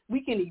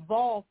 we can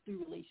evolve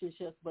through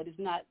relationships, but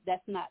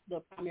that's not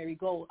the primary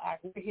goal.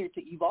 We're here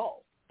to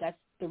evolve. That's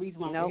the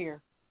reason why we're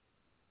here.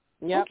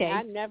 Yep. Okay.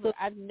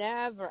 I've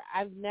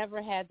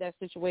never had that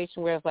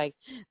situation where it's like,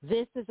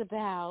 this is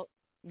about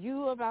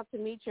you about to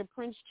meet your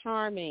Prince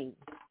Charming.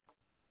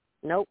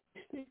 Nope.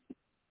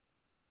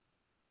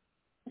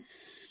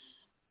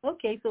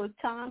 Okay, so it's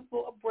time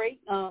for a break.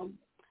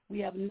 We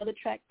have another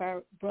track by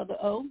Brother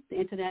O, the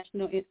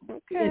international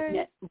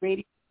internet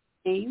radio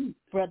name,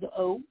 Brother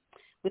O,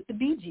 with the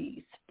Bee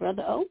Gees.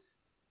 Brother O.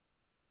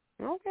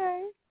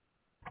 Okay.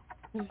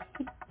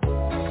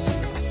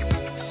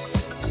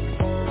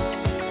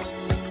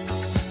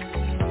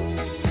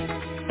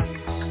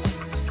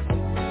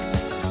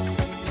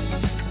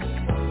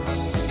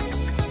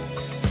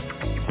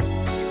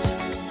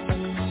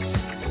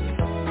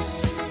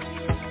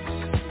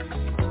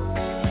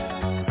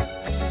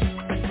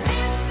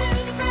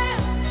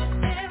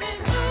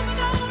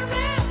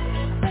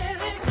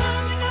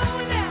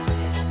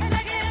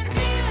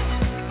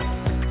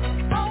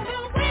 All the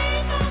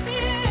way from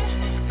here,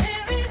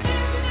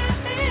 everything I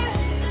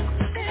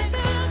feel.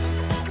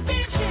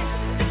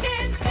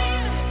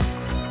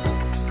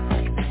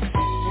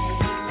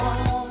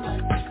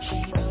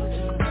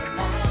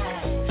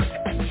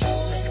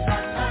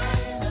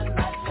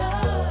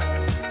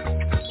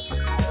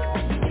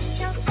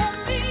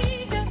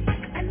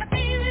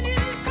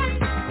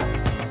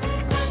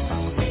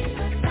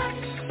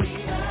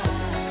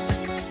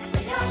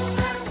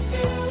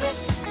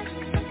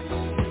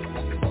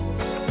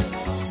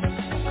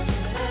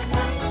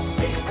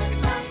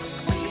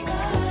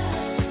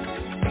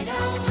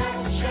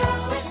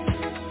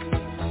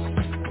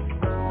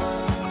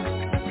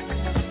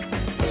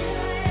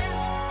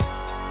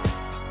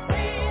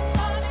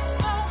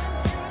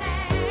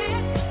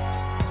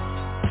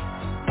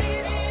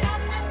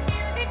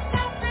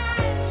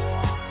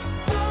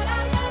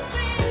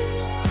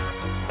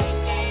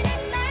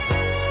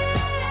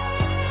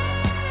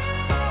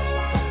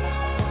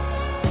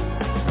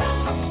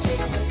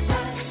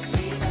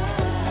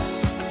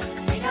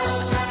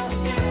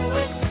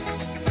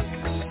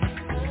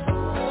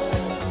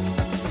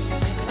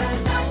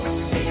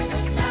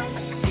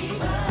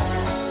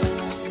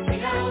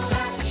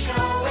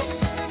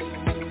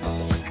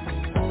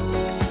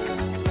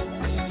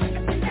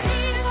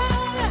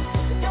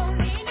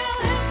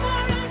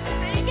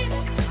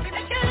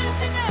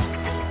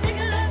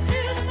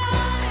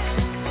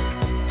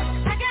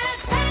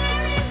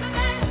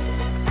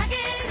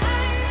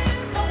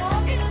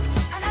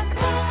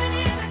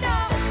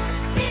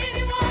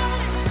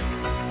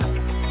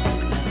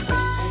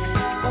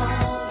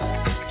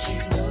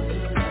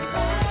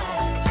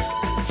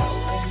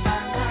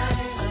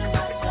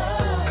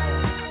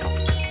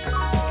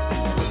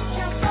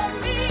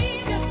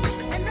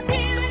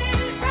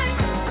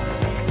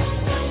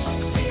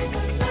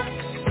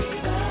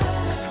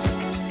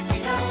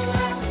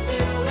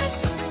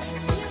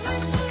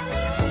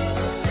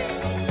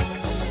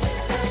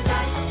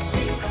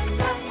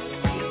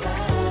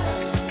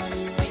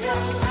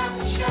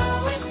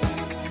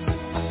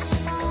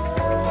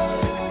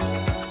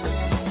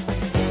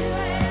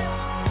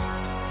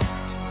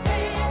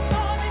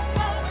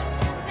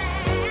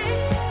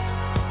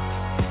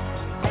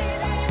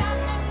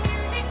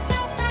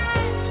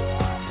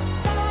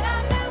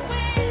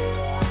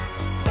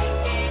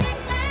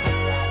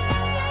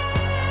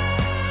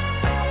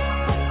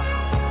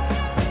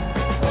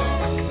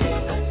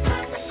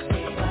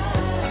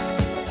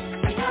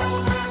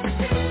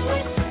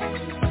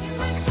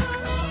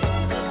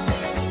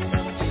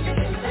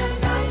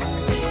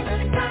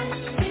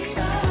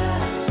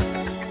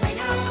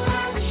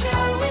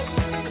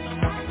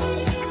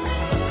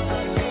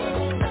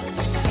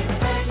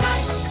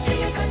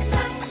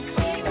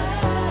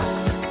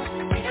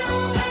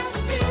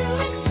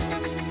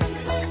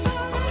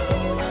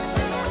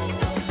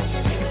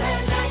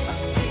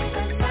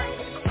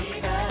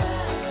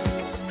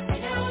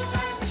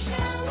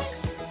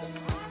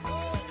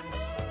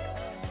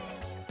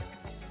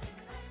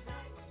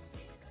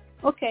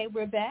 Okay,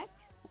 we're back.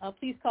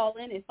 Please call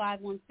in at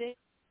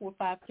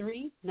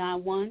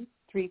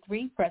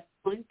 516-453-9133. Press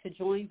 1 to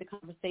join the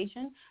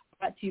conversation.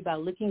 Brought to you by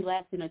Looking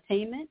Glass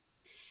Entertainment.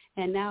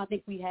 And now I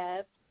think we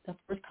have the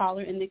first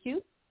caller in the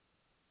queue.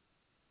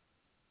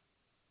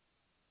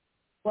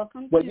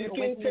 Welcome But to you can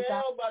Awakening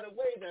tell by the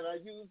way that I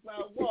use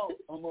my walk.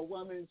 I'm a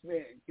woman's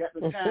man. Got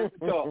the time to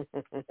talk.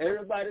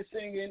 Everybody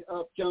singing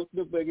Up Jump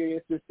the Boogie.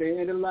 It's to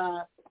staying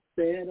alive,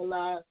 staying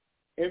alive.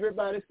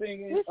 Everybody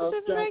singing Up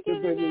Jump the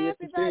Boogie. It's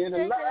to staying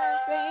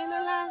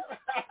alive.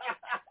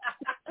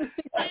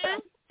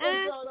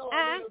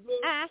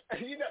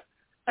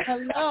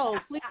 Hello.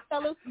 Please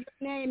tell us your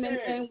name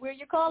and where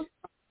you're calling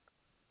from.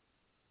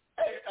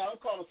 Hey, I'm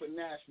calling from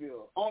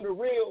Nashville. On the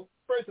real,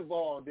 first of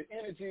all, the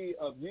energy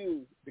of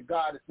you, the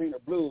goddess Nina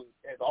Blues,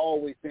 has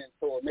always been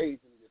so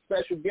amazing. The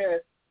special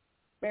guest,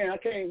 man, I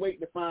can't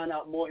wait to find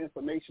out more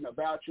information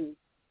about you.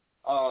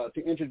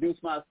 To introduce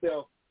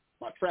myself,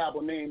 my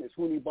tribal name is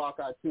Huni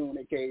Bakatun,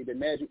 a.k.a. the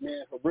Magic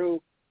Man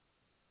Haru.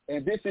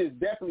 And this is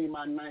definitely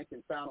my 9th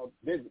and final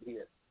visit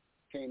here.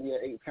 Came here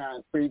 8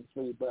 times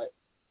previously, but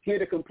here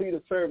to complete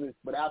a service.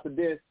 But after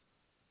this,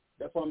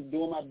 that's why I'm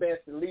doing my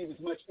best to leave as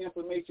much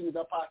information as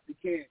I possibly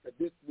can, because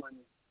this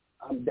one,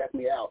 I'm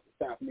definitely out. It's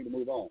time for me to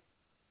move on.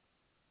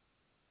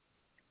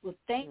 Well,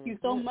 thank you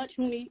so much,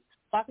 Huni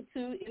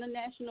Bakatun,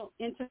 International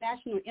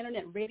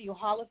Internet Radio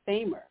Hall of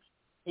Famer,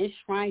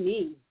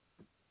 enshrinee.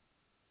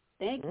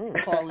 Thank you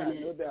for calling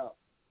in. No doubt.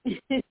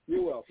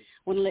 You're welcome.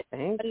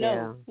 Thank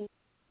you.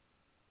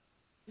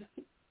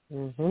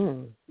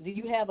 Do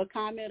you have a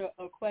comment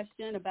or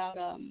question about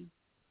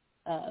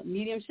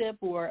mediumship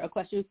or a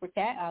question for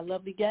Kat, our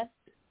lovely guest?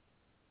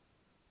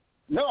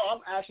 No,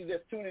 I'm actually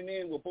just tuning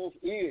in with both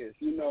ears.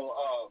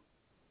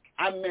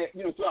 I met,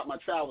 throughout my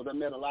travels, I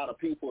met a lot of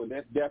people, and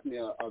that's definitely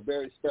a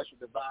very special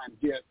divine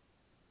gift.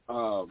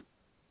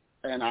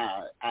 And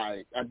I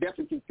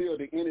definitely can feel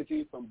the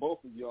energy from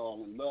both of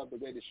y'all and love the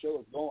way the show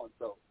is going.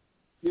 So,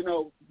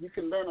 you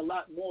can learn a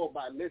lot more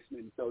by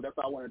listening. So that's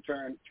why I want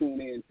to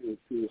tune in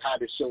to how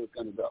this show is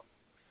going to go.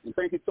 And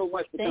thank you so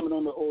much for coming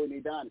on the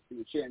O&E Dynasty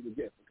and sharing your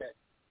gift, okay?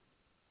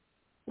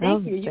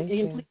 Thank you. Thank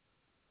you.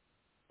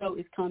 So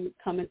it's coming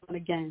on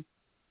again.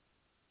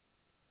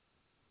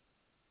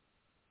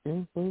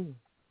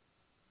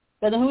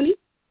 Brother Huni?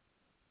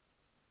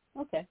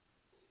 Okay.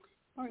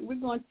 All right, we're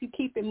going to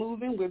keep it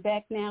moving. We're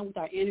back now with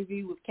our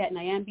interview with Kat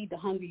Nyambe, the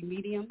Hungry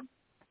Medium.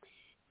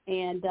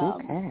 And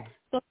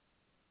so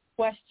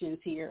questions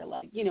here,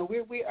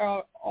 we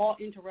are all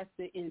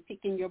interested in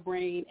picking your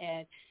brain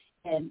and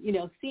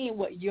seeing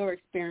what your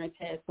experience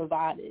has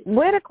provided.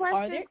 Where the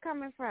questions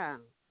coming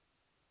from?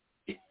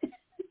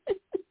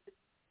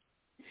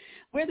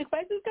 Where the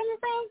questions coming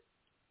from?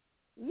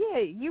 Yeah,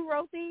 you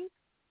wrote these?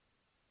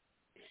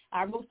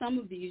 I wrote some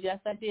of these,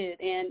 yes, I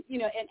did, and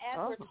as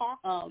we're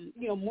talking,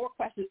 more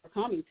questions are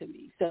coming to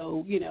me.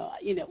 So,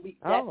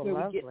 that's where lovely.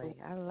 we get.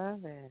 I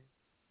love it.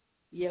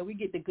 Yeah, we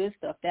get the good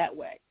stuff that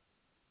way.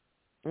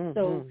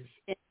 So,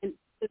 and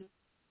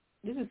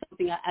this is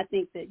something I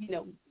think that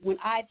when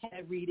I've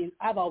had readings,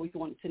 I've always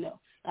wanted to know.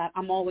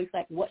 I'm always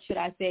like, what should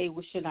I say?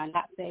 What should I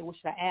not say? What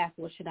should I ask?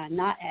 What should I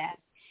not ask?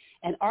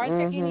 And are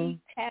there any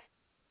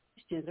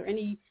questions or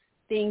any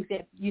things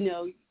that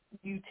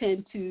you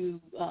tend to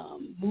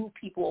move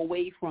people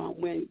away from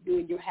when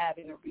you're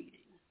having a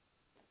reading?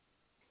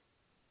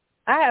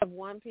 I have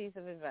one piece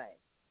of advice.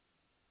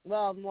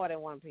 Well, more than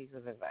one piece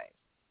of advice.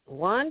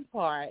 One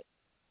part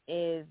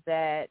is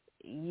that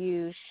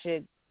you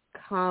should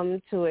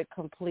come to it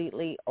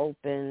completely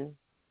open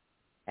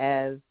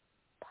as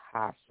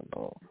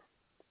possible.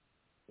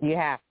 You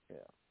have to,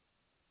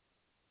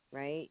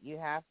 right? You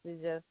have to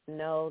just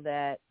know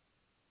that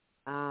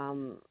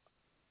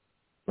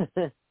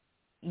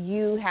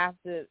you have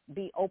to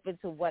be open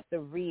to what the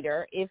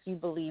reader, if you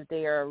believe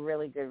they are a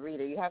really good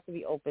reader, you have to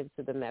be open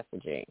to the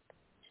messaging.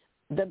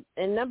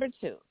 And number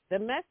 2, the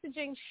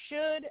messaging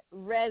should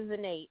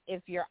resonate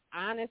if you're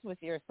honest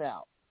with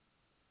yourself,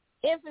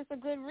 if it's a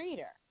good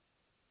reader,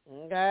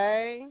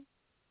 okay?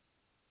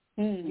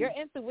 Your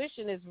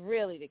intuition is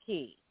really the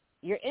key.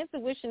 Your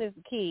intuition is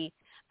the key.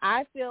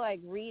 I feel like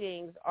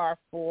readings are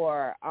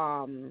for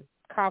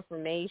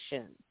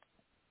confirmations,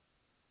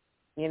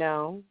 in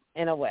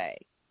a way.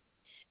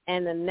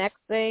 And the next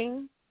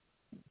thing,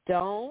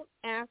 don't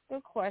ask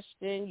a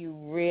question you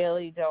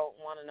really don't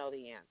want to know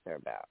the answer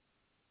about.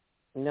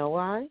 You know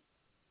why?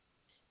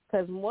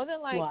 Because more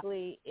than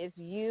likely, if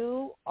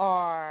you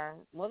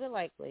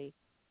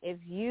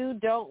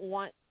don't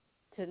want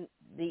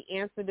the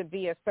answer to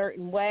be a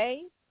certain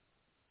way,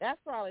 that's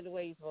probably the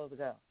way you're supposed to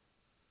go.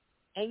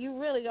 And you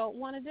really don't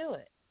want to do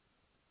it.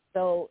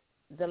 So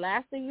the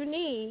last thing you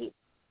need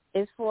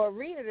is for a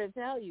reader to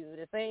tell you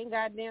the same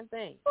goddamn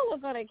thing.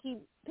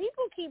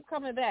 People keep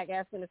coming back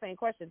asking the same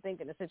question,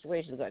 thinking the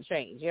situation's going to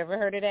change. You ever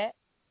heard of that?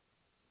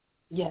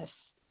 Yes.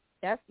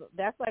 That's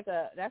like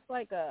a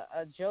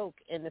joke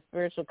in the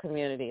spiritual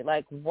community.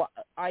 Like,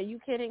 are you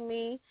kidding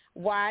me?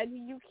 Why do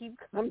you keep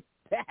coming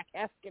back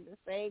asking the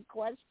same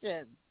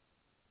questions?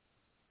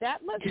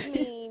 That must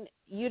mean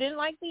you didn't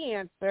like the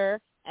answer,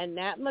 and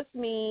that must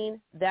mean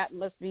that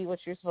must be what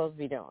you're supposed to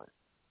be doing.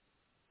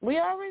 We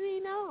already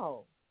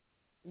know.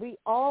 We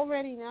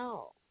already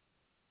know.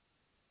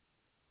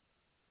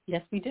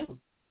 Yes, we do.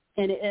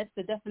 And it's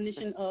the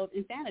definition of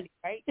insanity,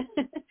 right?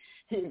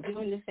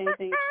 Doing the same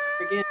thing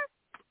again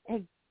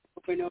over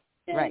and over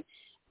again. Right.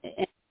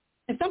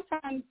 And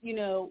sometimes, you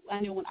know, I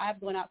know when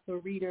I've gone out to a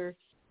reader,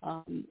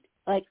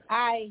 like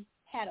I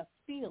had a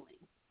feeling,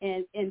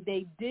 and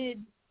they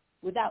did,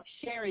 without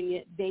sharing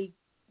it, they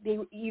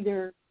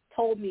either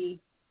told me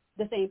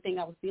the same thing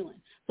I was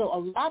feeling. So a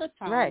lot of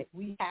times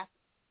we have to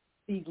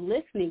be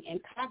listening and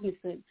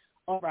cognizant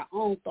of our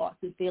own thoughts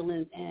and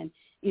feelings and,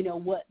 you know,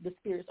 what the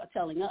spirits are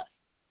telling us.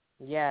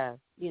 Yes.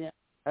 You know.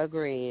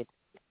 Agreed.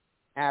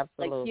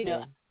 Absolutely. Like, you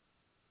know,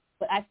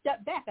 but I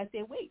stepped back. I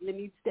said, wait, let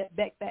me step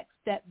back.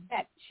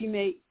 She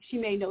may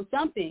know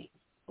something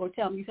or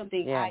tell me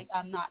something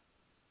I'm not.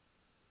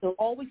 So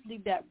always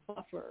leave that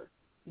buffer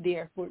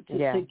there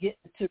to get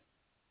to.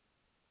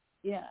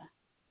 Yeah.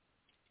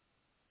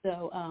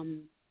 So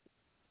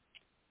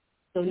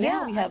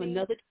now we have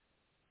another.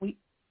 We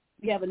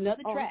have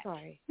another track. I'm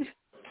sorry.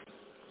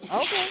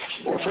 Okay.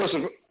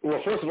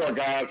 Well, first of all,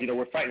 guys, you know,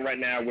 we're fighting right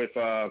now with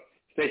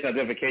station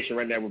identification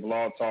right now with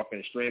Blog Talk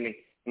and streaming.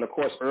 And, of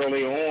course,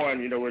 early on,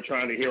 you know, we're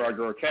trying to hear our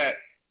girl Cat.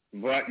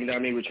 But, you know what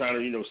I mean, we're trying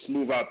to, you know,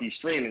 smooth out these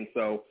streaming.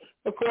 So,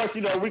 of course,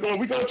 you know, we're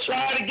gonna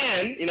try it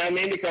again, you know what I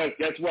mean, because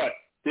guess what?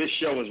 This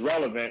show is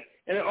relevant.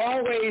 And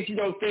always, you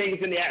know, things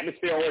in the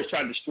atmosphere always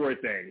try to destroy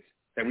things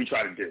that we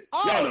try to do.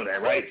 Y'all know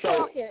that, right?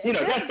 So, you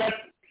know, that's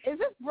is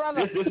this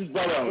brother? This is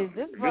brother O. Is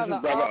this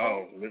brother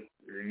O?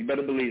 You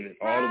better believe it.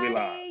 All the way live.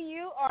 Honey,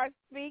 you are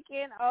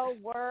speaking a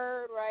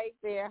word right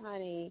there,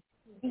 honey.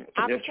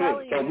 I'm That's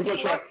telling true. So you, we're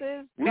gonna try.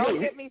 Don't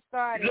get me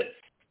started.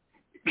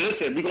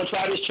 Listen, we're gonna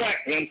try this track.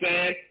 You know what I'm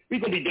saying? We're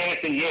gonna be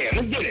dancing. Yeah,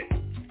 let's get it.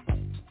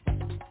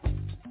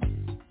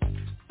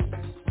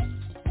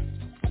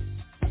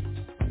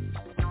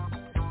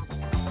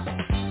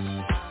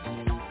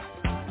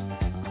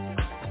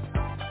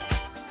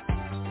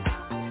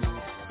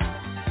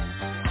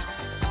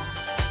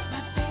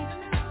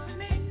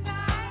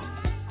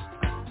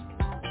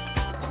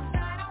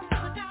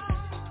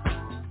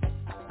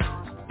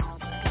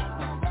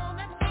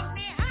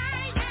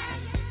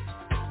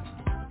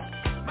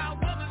 My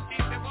woman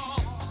keeps me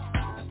warm.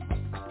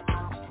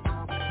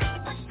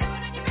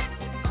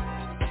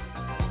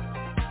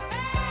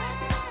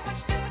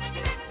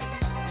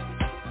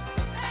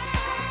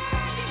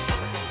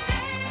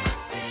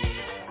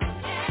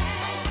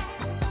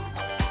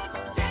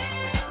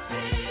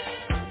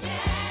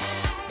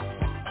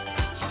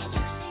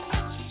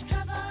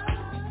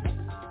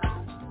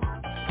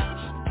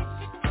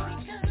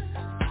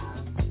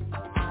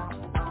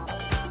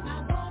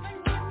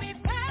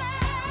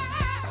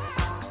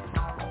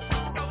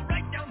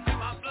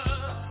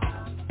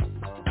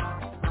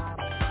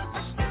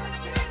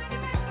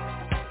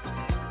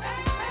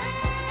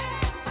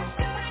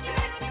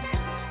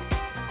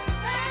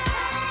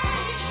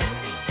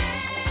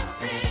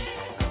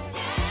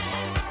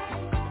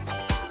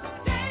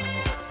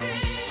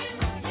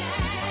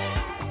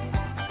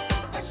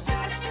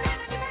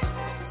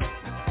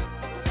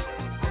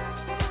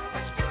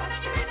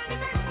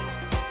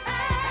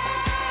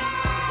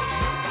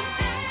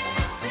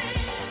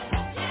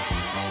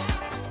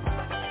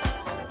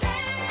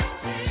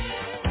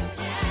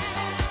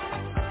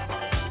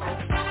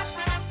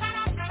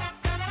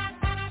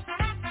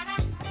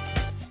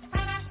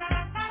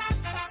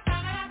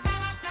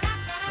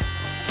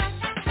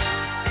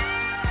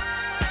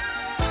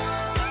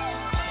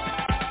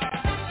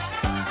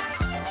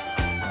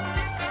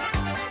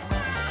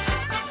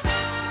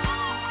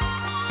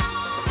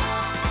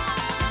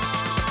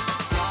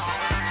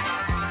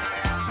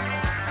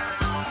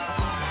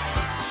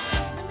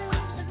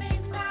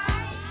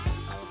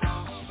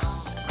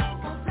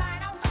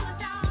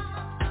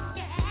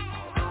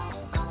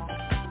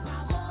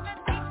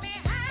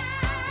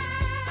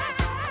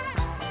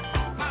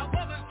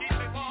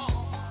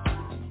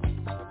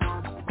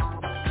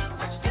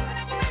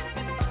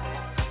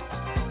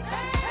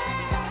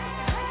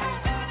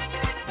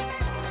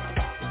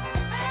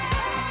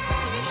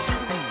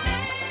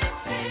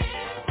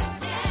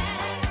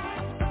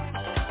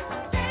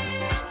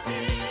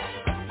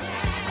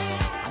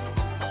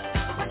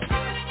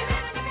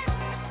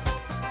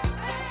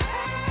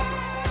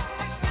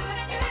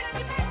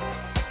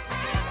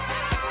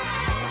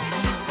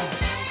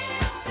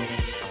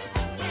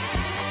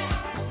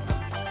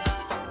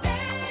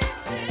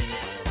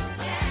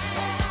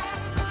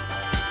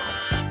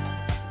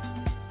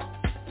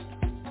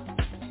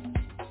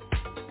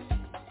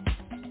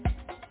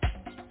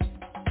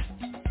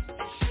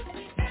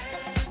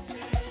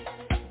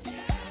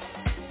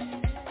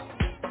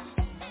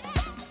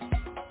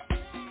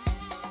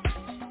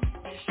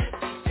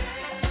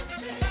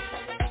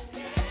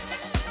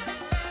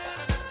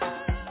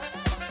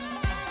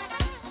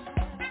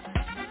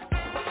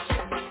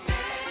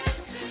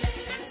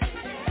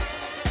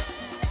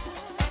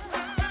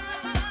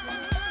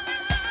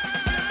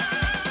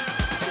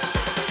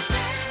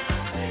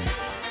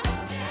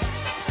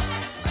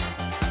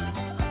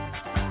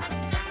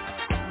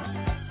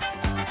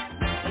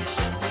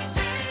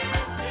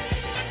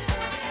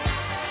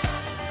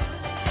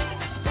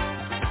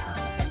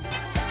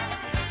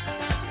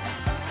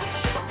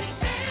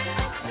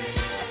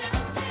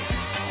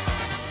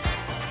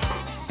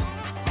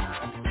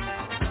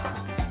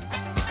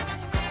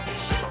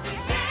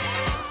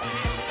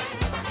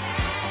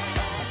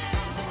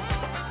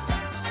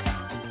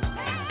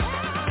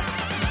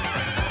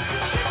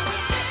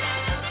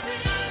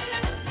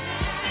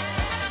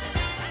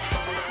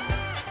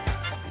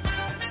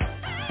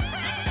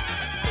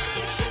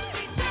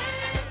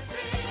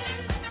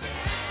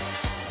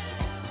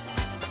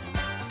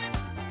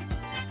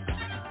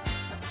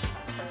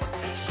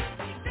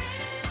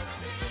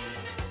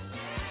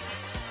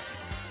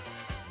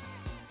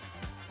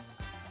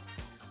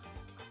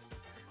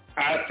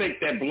 I think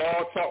that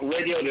Blog Talk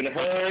Radio done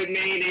heard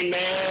me. They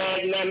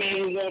mad. You know what I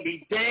mean? We gonna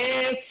be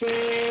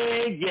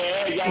dancing.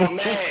 Yeah, y'all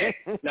mad.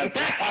 Now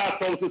that's how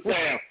I'm supposed to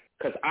sound,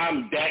 because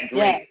I'm that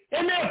great. Yeah.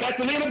 And now back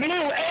to Lena Blue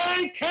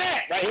and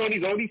Cat right here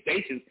on these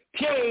stations.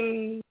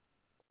 Pew.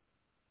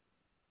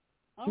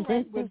 All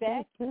right, we're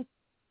back.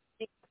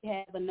 We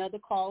have another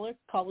caller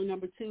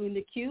number 2 in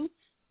the queue.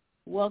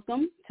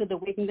 Welcome to the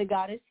Waking the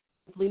Goddess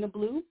with Lena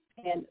Blue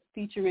and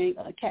featuring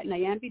Cat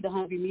Nyambi, the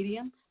Hungry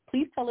Medium.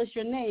 Please tell us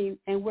your name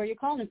and where you're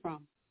calling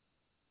from.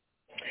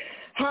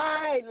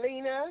 Hi,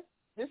 Lena.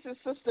 This is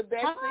Sister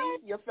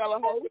Betsy, your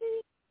fellow host.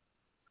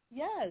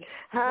 Yes.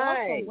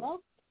 Hi. Welcome.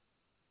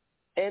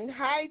 And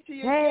hi to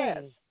your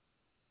guest.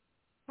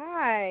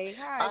 Hi.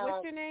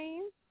 What's your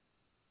name?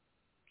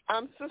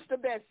 I'm Sister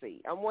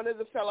Betsy. I'm one of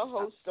the fellow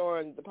hosts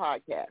on the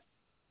podcast.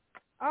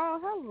 Oh,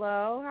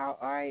 hello. How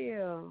are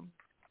you?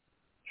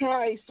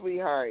 Hi,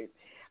 sweetheart.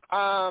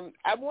 I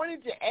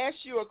wanted to ask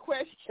you a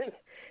question,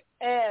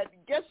 and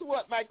guess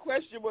what my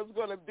question was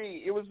going to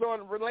be? It was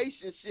on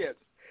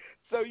relationships.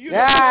 So you know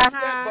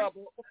that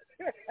bubble.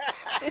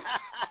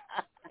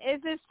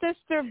 Is it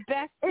Sister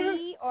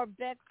Bessie or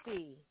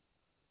Betsy?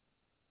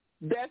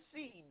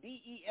 Bessie,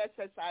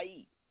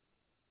 Bessie.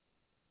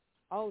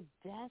 Oh,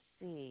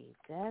 Desi.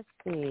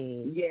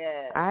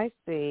 Yeah. I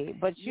see.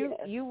 But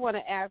you want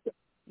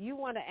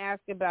to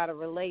ask about a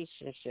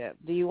relationship.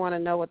 Do you want to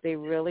know what they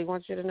really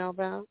want you to know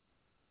about?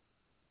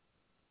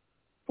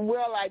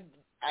 Well,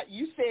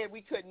 you said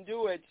we couldn't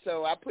do it,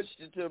 so I pushed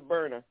it to the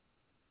burner.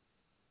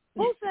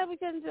 Who said we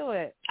couldn't do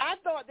it? I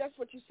thought that's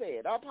what you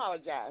said. I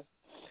apologize.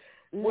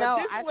 No,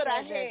 I said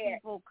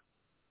that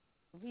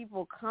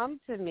people come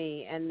to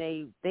me and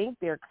they think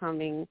they're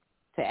coming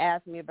to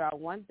ask me about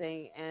one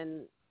thing,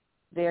 and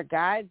their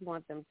guides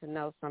want them to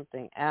know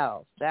something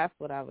else. That's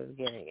what I was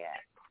getting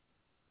at.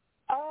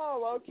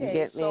 Oh, okay.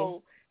 Get me?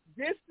 So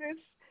this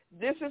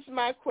is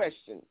my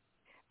question.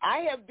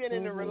 I have been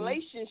in a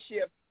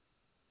relationship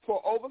for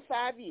over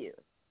 5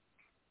 years.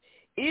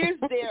 Is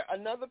there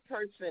another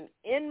person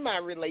in my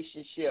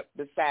relationship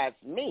besides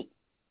me?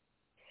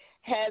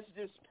 Has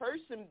this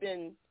person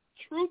been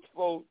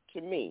truthful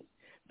to me,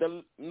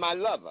 my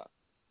lover?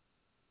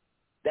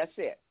 That's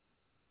it.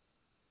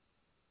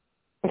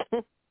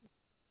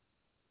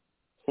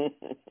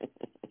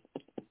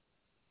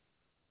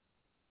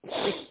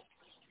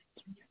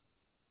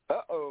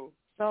 Uh-oh.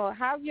 So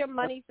how's your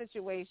money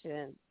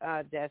situation,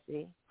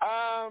 Desi?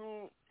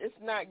 It's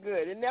not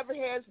good. It never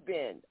has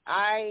been.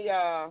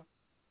 I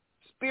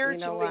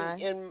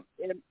spiritually, you know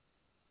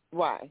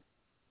why? Why?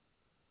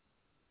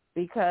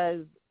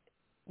 Because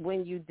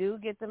when you do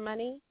get the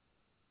money,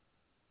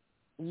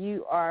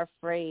 you are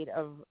afraid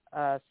of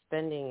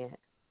spending it.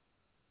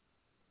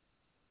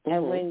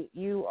 And when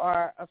you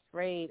are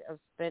afraid of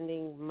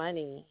spending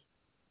money,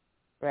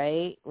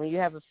 right, when you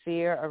have a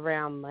fear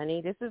around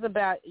money, this is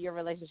about your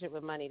relationship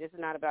with money. This is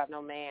not about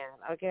no man,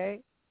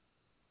 okay?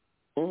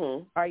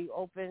 Mm-hmm. Are you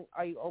open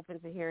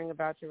to hearing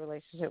about your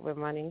relationship with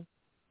money?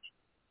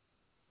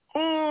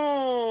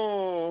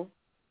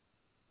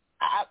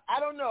 I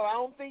don't know. I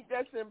don't think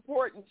that's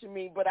important to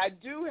me, but I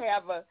do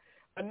have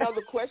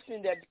another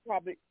question that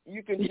probably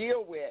you can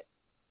deal with.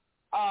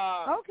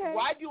 Okay.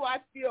 Why do I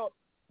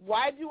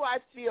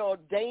feel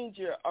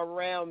danger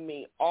around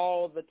me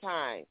all the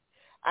time?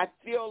 I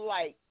feel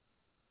like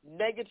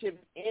negative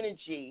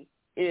energy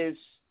is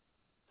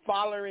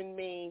following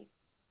me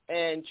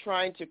and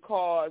trying to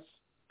cause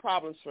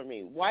problems for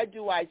me. Why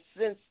do I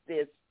sense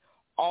this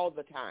all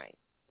the time?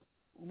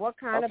 What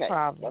kind of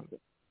problem?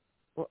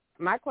 Well,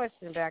 my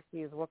question back to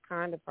you is, what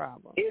kind of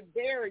problem? It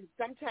varies.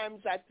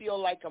 Sometimes I feel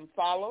like I'm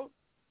followed.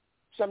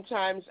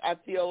 Sometimes I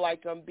feel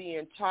like I'm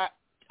being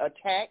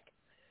attacked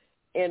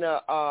in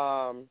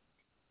a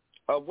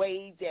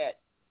way that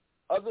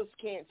others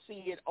can't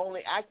see it.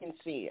 Only I can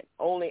see it.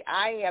 Only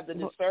I have the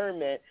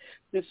discernment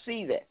to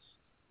see this.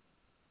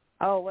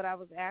 Oh, what I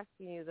was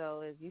asking you,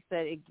 though, is you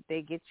said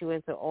they get you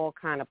into all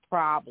kind of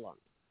problems.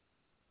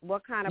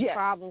 What kind of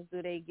problems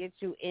do they get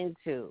you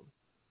into?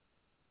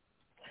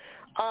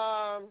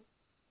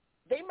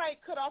 They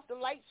might cut off the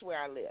lights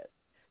where I live.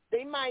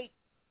 They might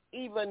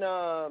even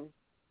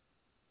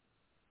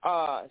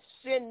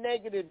send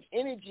negative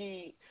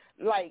energy.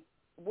 Like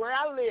where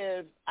I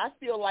live, I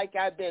feel like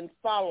I've been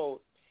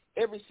followed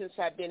ever since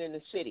I've been in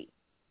the city.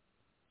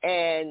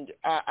 And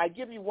I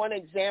give you one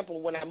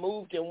example. When I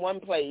moved in one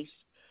place,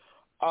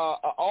 an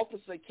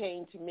officer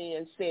came to me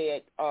and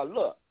said,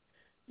 look,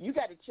 you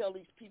got to tell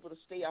these people to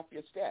stay off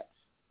your steps.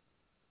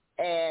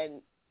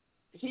 And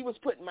he was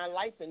putting my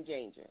life in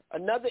danger.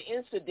 Another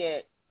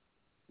incident,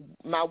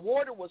 my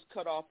water was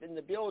cut off in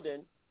the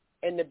building,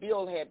 and the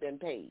bill had been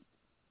paid.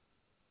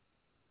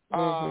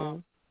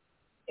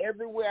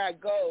 Everywhere I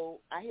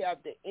go, I have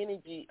the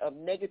energy of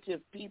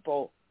negative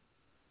people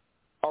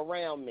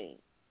around me.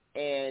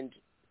 And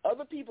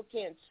other people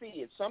can't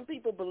see it. Some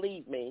people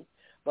believe me,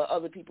 but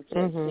other people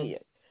can't see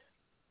it.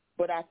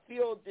 But I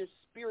feel this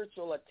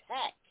spiritual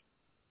attack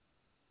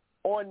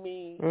on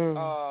me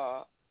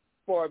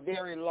for a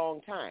very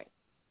long time.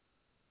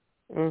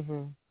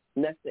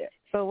 And that's it.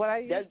 So what I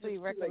usually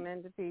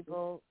recommend to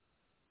people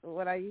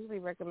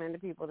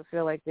to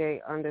feel like they're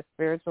under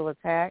spiritual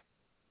attack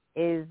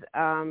is,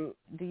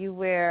 do you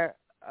wear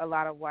a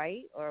lot of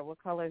white, or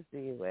what colors do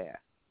you wear?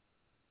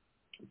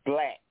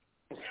 Black.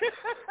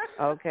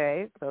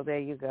 Okay, so there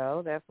you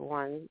go. That's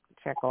one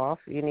check off.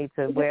 You need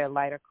to wear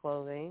lighter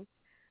clothing.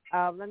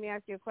 Let me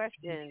ask you a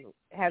question.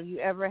 Have you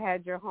ever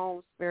had your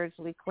home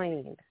spiritually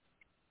cleaned?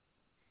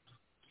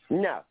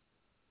 No.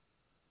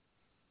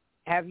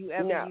 Have you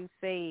ever used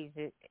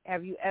sage?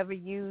 Have you ever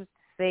used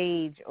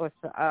sage or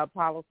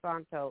Palo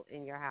Santo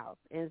in your house,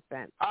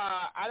 incense?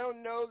 I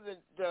don't know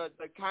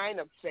the kind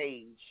of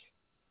sage.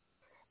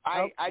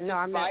 I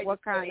meant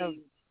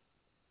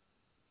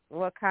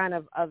what kind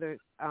of other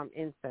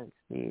incense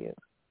do you use?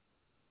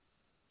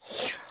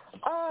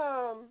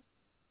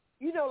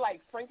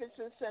 Like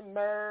frankincense and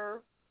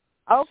myrrh.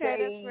 Okay, sage.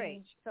 That's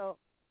great. So,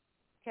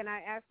 can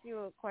I ask you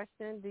a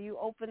question? Do you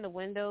open the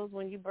windows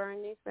when you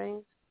burn these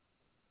things?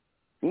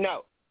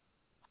 No.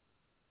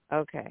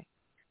 Okay.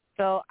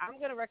 So I'm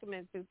going to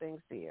recommend two things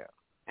to you.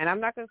 And I'm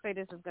not going to say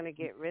this is going to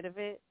get rid of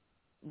it,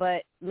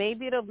 but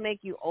maybe it'll make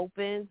you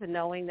open to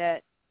knowing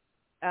that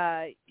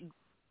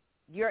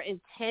your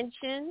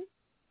intention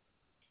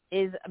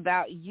is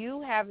about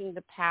you having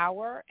the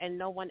power and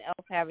no one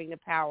else having the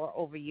power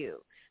over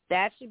you.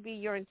 That should be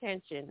your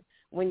intention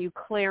when you're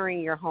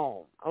clearing your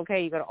home.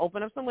 Okay, you're going to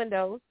open up some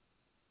windows.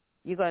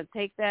 You're going to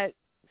take that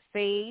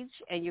sage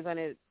and you're going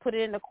to put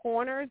it in the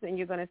corners and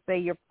you're going to say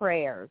your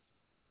prayers.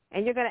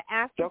 And you're going to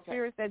ask the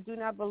spirits that do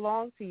not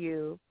belong to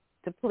you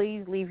to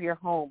please leave your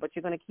home, but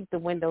you're going to keep the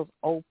windows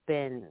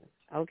open,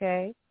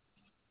 okay?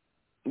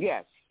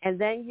 Yes. And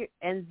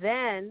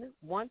then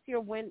once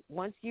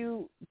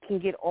you can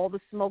get all the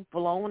smoke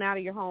blown out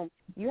of your home,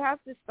 you have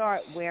to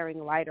start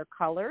wearing lighter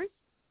colors.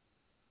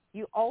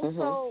 You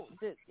also,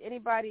 did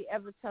anybody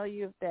ever tell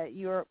you that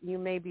you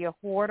may be a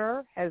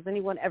hoarder? Has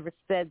anyone ever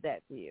said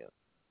that to you?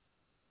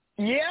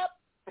 Yep.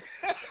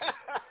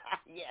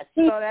 Yes.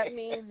 So that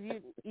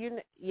means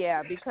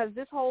because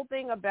this whole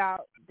thing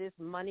about this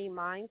money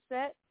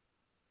mindset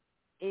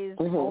is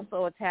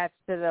also attached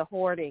to the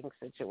hoarding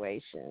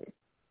situation.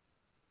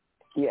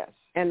 Yes.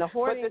 And the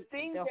hoarding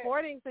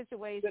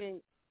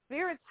situation,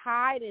 spirits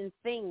hide in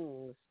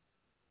things.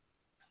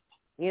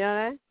 You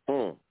know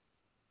that?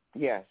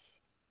 Yes.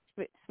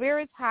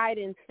 Spirits hide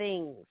in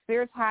things.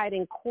 Spirits hide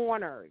in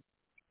corners.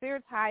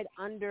 Spirits hide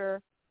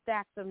under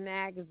stacks of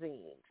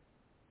magazines.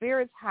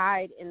 Spirits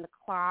hide in the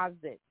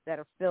closets that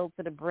are filled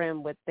to the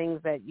brim with things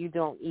that you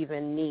don't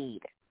even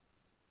need.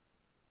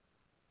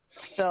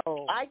 So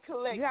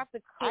you have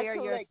to clear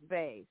your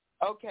space.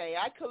 Okay,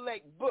 I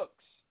collect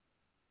books,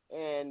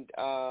 and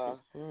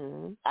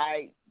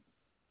I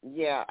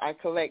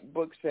collect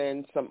books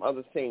and some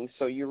other things.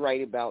 So you're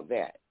right about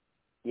that.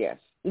 Yes.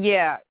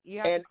 Yeah, you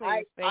have to clear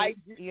your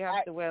space. You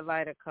have to wear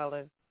lighter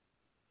colors,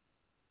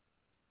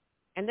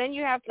 and then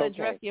you have to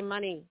address your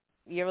money,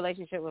 your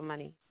relationship with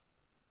money.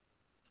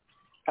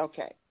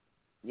 Okay.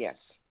 Yes.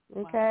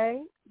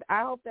 Okay.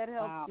 I hope that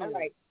helps you. All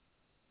right.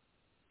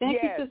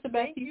 Thank you, Sister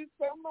Becky. Thank you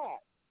so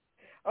much.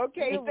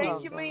 Okay.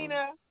 Thank you,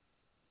 Lena.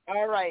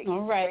 All right.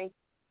 All right.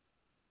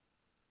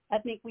 I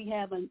think we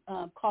have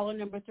a caller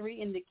number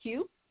 3 in the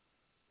queue.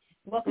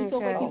 Welcome to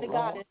Awaken the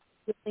Goddess,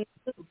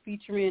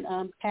 featuring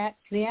Pat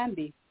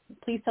Nyambi.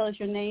 Please tell us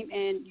your name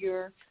and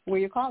where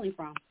you're calling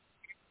from.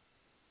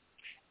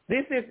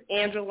 This is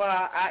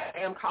Angela. I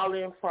am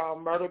calling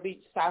from Myrtle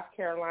Beach, South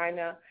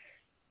Carolina.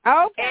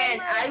 Okay.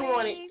 And I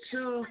wanted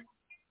to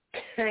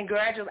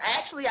congratulate.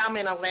 Actually, I'm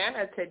in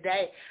Atlanta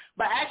today,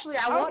 but actually,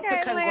 I want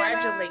to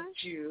congratulate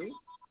you,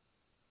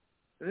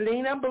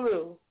 Lena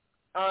Blue,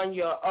 on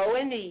your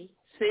O&E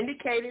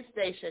syndicated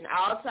station,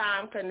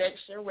 all-time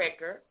connection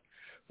record,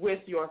 with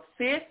your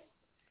 5th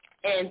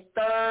and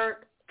 3rd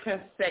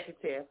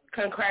consecutive.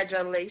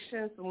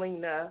 Congratulations,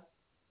 Lena.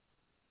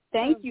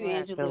 Thank you,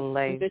 Angela.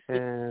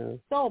 Congratulations.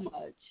 So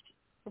much.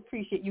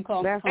 Appreciate you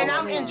calling. And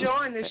I'm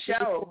enjoying the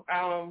show.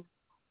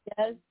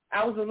 Yes.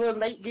 I was a little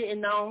late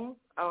getting on,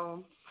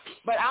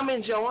 but I'm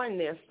enjoying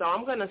this. So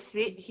I'm going to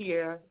sit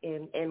here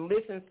and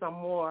listen some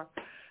more.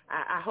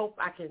 I hope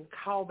I can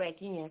call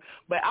back in.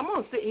 But I'm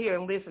going to sit here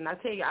and listen. I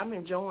tell you, I'm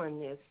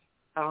enjoying this.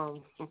 I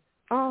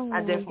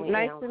definitely am.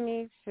 Nice to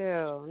meet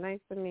you. Nice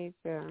to meet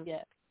you.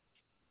 Yes.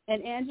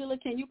 And Angela,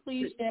 can you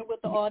please share with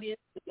the audience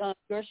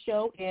your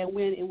show and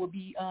when it will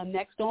be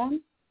next on?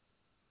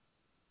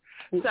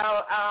 So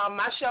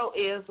my show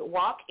is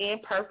Walk in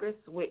Purpose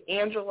with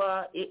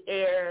Angela. It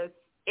airs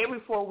every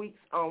 4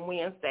 weeks on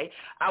Wednesday.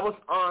 I was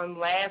on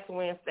last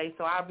Wednesday,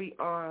 so I'll be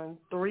on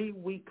 3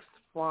 weeks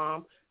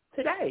from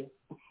today.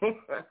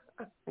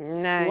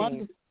 Nice.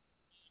 Wonderful.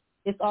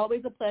 It's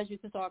always a pleasure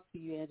to talk to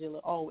you, Angela,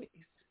 always.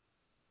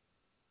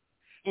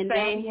 And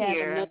same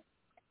here.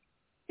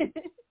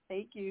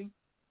 Thank you.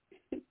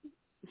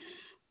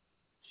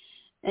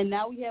 And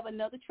now we have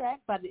another track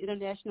by the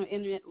International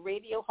Internet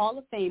Radio Hall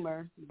of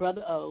Famer,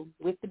 Brother O,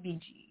 with the Bee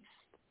Gees.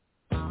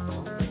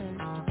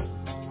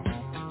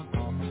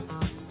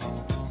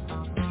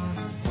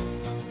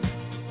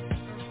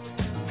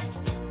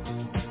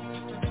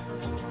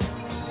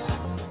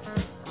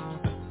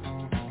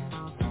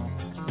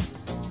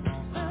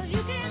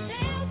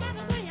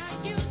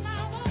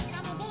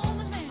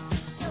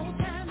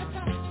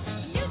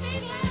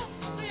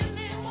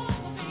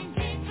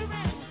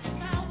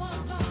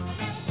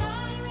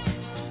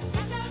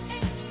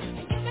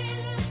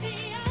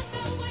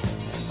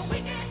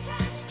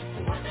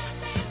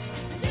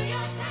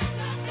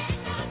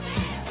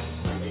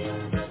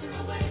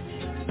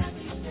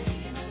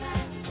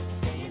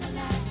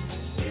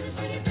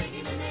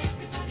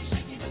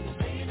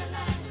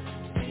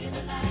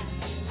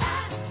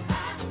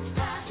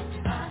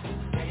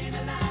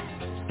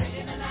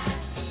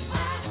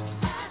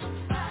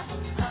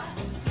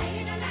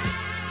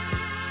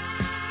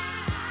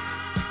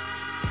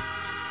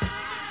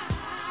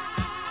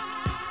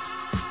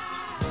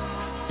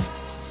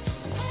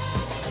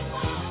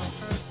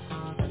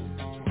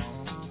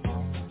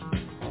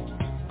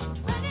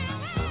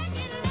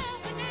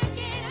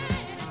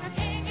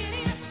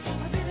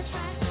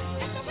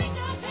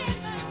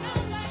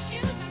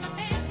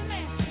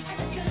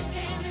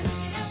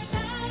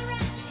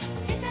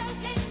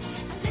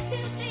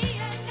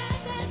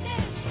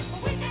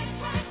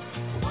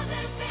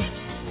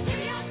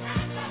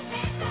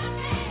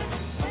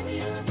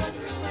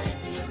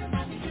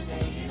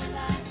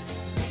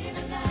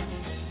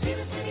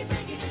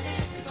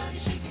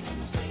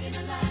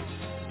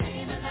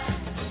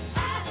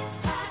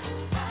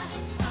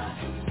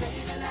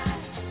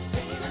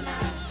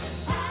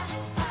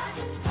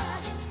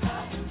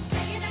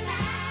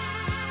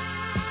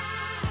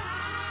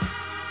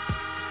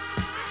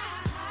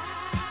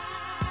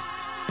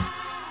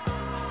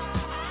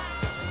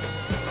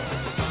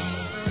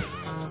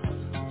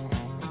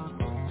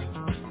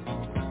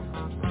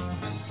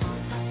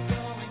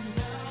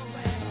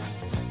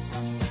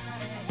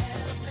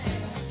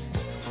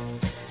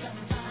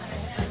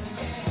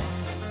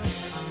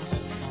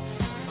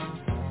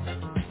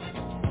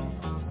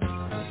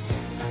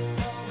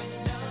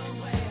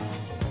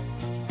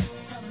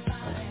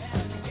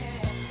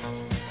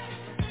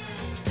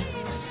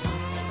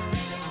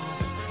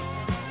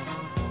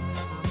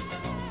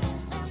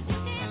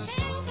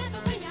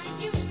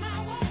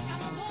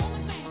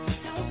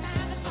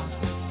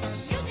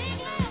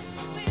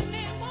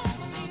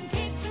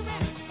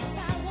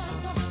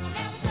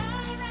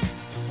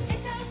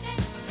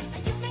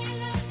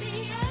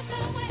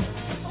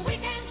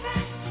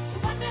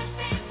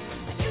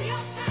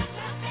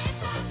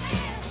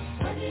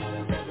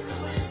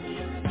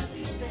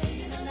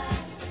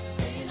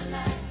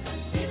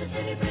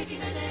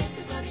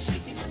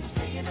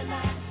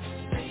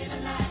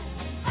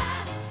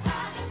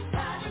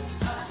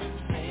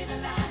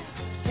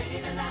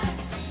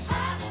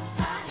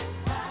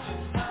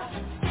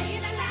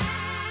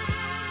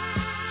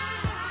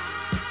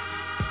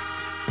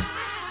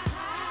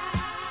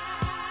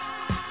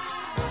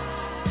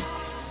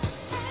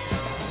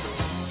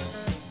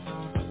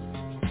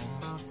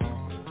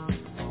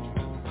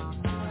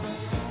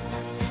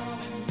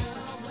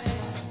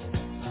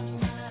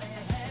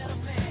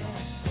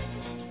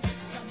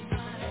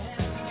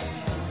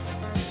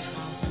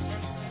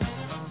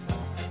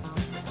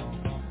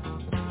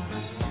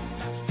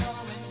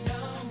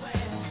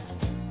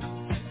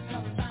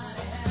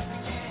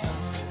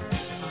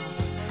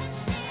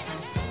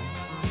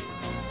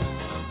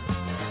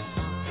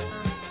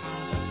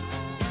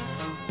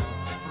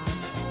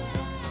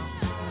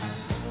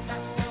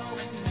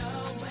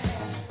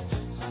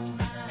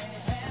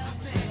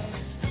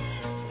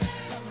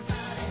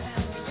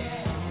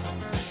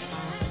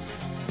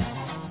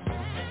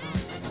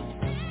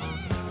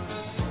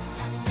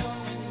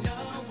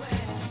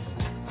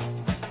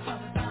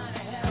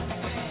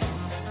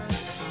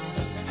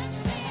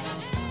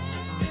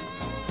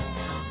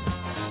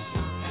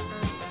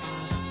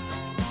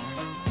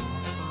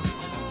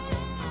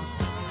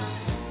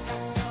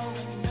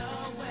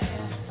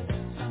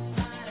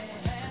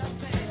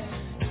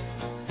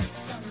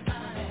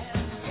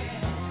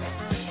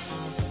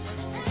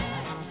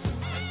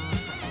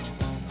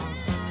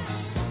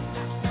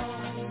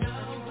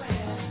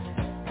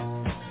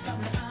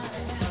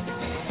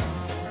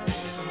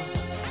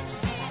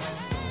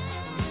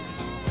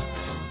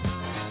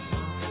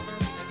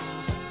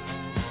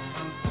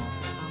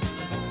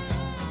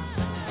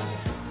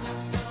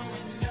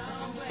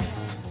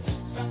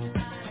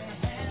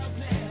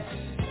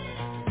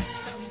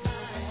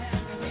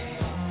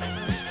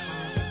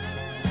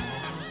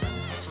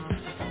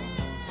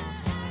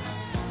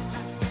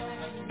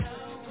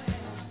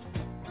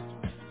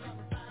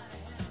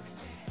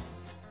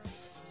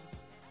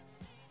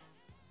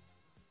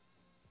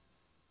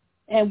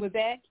 And with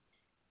that,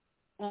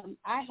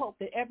 I hope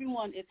that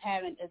everyone is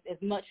having as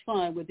much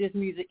fun with this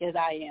music as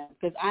I am,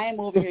 because I am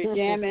over here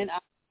jamming. I'm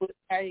with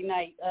Saturday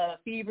night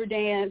fever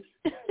dance.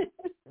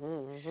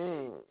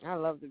 I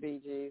love the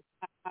Bee Gees.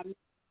 I'm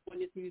doing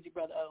this music,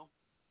 Brother O.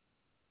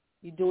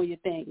 You're doing your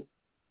thing.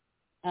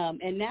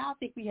 And now I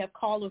think we have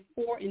caller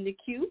 4 in the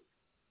queue.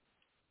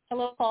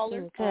 Hello,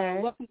 caller. Okay.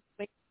 Welcome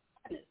to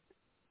Madness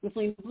with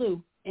Lena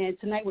Blue. And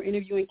tonight we're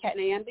interviewing Kat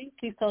Nyambe.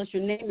 Please tell us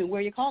your name and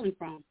where you're calling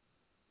from.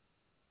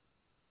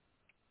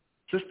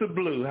 Sister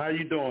Blue, how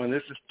you doing?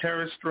 This is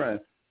Terra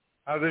Strength.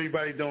 How's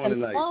everybody doing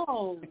tonight?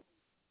 Hello,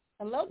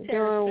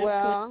 Terra. Doing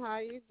well. How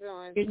you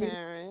doing,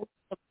 Karen?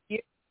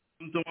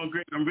 I'm doing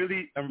great. I'm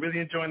really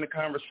enjoying the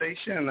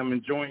conversation, and I'm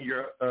enjoying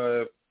your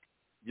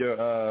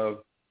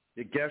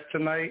guest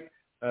tonight.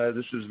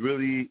 This is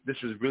really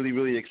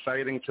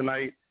exciting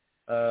tonight.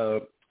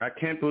 I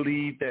can't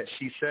believe that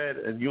she said,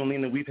 and you and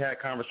Lena, we've had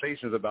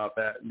conversations about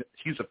that.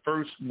 She's the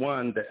first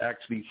one to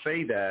actually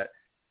say that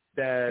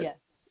yes.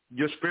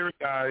 Your spirit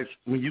guides,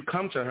 when you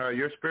come to her,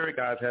 your spirit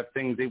guides have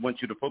things they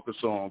want you to focus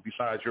on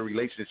besides your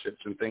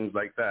relationships and things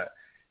like that.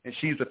 And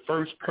she's the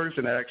first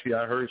person that actually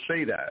I heard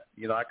say that.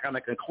 You know, I kind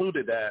of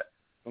concluded that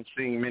from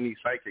seeing many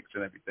psychics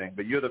and everything.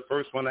 But you're the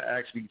first one to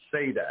actually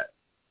say that.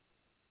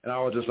 And I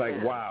was just like,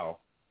 wow.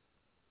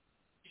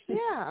 Yeah,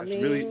 I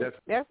mean,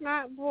 that's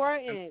not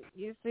important.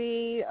 You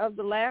see, of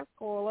the last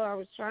caller, I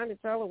was trying to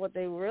tell her what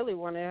they really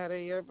wanted her to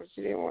hear, but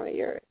she didn't want to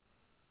hear it.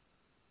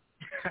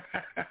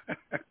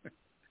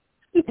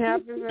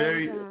 Happens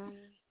every time.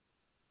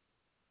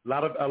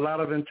 A lot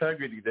of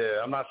integrity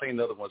there. I'm not saying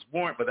the other ones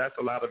weren't, but that's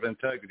a lot of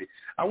integrity.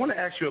 I want to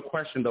ask you a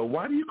question, though.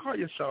 Why do you call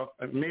yourself,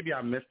 maybe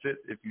I missed it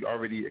if you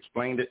already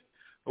explained it,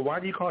 but why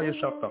do you call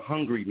yourself the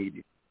hungry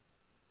medium?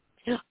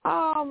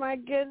 Oh, my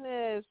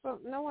goodness.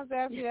 No one's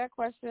asked me that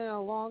question in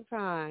a long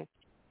time.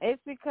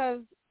 It's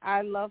because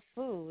I love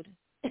food.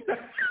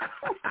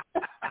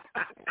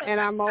 And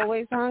I'm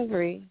always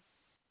hungry.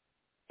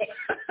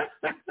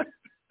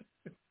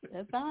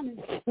 That's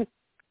honest.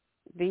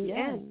 The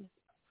end.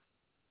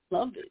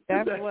 Loved it.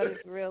 That's what it's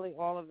really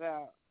all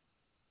about.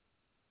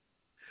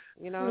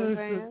 You know what I'm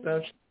saying?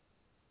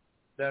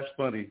 That's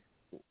funny.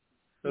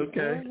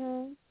 Okay.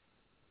 Mm-hmm.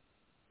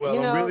 Well,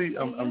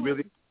 I'm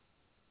really.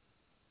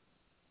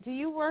 Do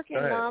you work in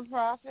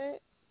nonprofit?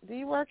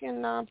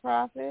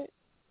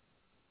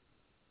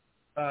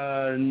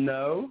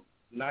 No,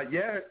 not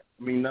yet.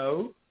 I mean,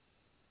 no.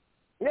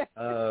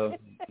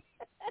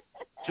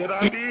 Should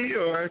I be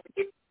or?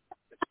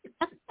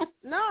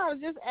 No, I was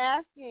just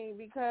asking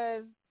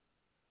because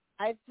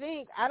I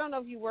don't know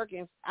if you work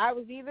in, I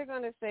was either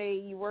going to say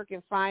you work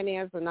in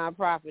finance or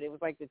nonprofit. It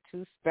was like the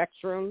two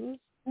spectrums.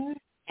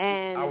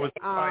 And I was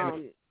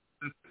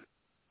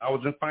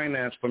in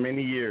finance for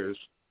many years.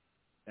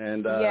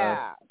 And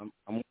I'm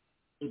a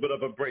little bit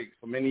of a break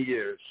for many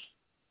years.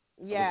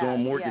 Yeah. I was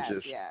doing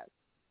mortgages.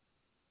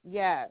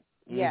 Yes.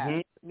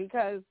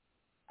 Because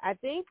I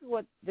think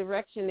what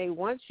direction they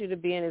want you to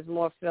be in is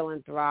more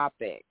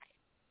philanthropic.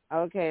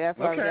 Okay, that's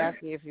why I was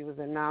asking if you was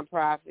a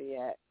nonprofit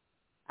yet.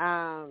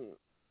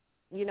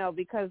 You know,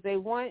 because they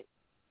want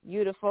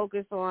you to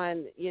focus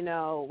on, you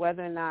know,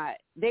 whether or not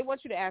they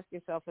want you to ask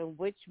yourself, in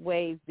which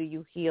ways do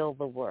you heal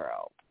the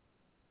world?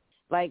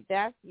 Like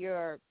that's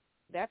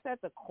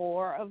at the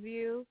core of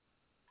you.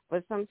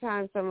 But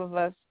sometimes some of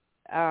us,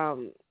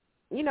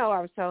 you know,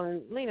 I was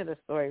telling Lena the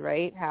story,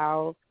 right?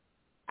 How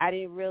I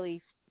didn't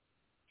really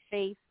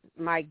face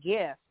my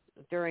gift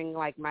during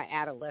like my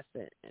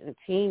adolescent and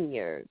teen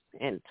years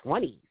and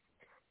 20s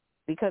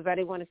because I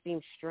didn't want to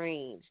seem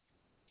strange.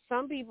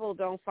 Some people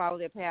don't follow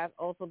their path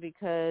also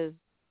because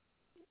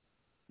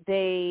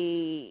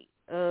they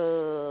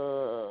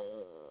are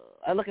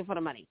looking for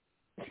the money.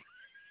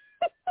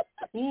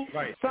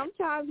 Right.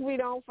 Sometimes we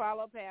don't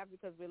follow path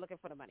because we're looking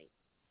for the money.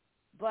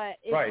 But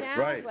it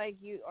sounds like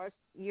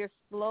you're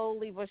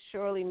slowly but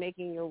surely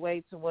making your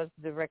way towards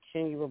the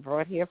direction you were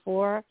brought here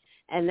for,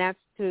 and that's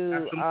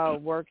to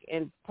work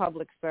in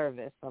public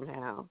service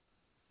somehow.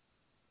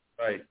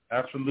 Right,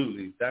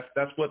 absolutely. That's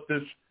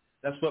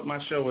what my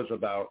show is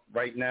about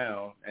right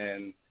now,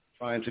 and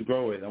trying to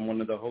grow it. I'm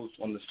one of the hosts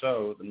on the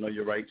show, the Know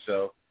Your Right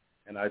show,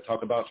 and I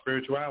talk about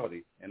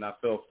spirituality, and I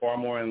feel far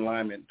more in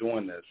alignment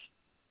doing this.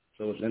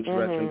 So it's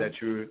interesting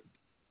that you're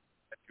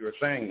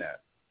saying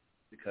that,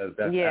 because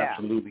that's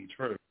absolutely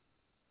true.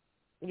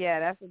 Yeah,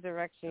 that's the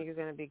direction you're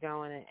going to be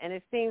going in, and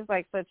it seems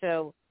like such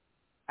a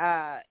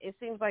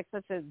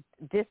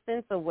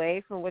distance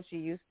away from what you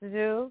used to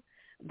do,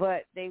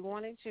 but they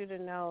wanted you to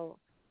know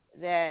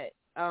that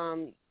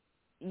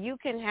you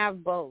can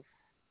have both.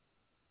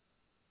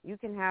 You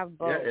can have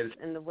both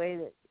in the way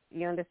that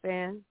you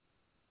understand.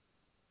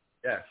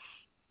 Yes,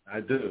 I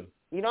do.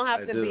 You don't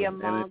have to be a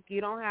monk.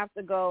 You don't have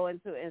to go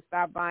and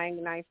stop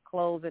buying nice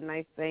clothes and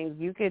nice things.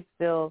 You could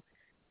still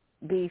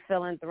be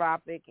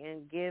philanthropic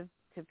and give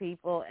to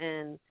people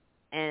and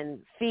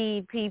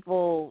feed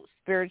people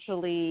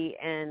spiritually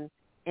and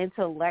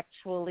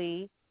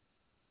intellectually.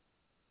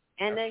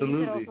 And then you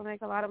could also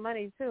make a lot of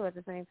money too at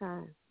the same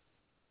time.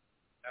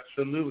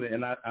 Absolutely.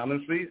 And I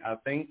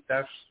think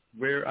that's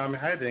where I'm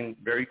heading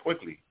very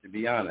quickly, to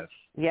be honest.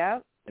 Yeah.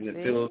 And it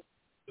feels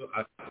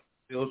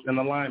in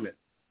alignment.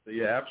 So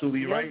you're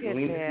absolutely right.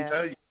 Lena can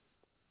tell you.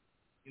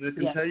 Lena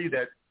can tell you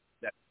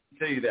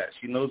that.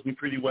 She knows me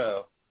pretty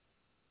well.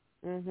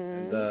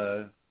 Mm-hmm.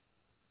 And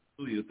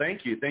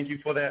thank you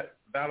for that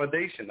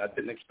validation. I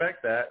didn't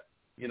expect that.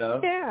 Yeah.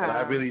 And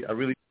I really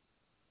appreciate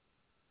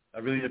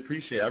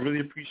it. I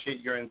really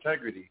appreciate your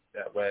integrity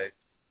that way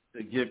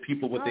to give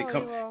people what they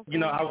come. I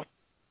was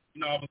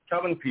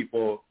telling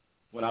people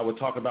when I would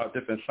talk about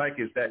different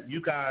psychics that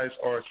you guys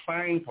are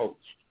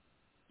signposts.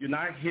 You're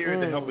not here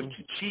to help us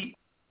to cheat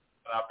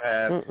on our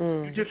path.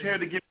 You're just here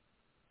to give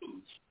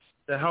clues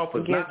to help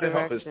us, not to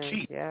help us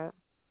cheat. Yeah.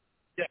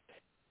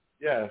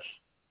 Yes.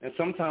 And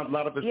sometimes a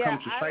lot of us come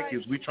to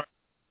psychics, we try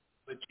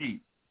to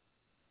cheat.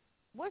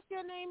 What's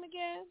your name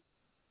again?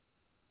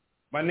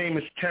 My name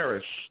is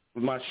Terrace.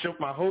 My show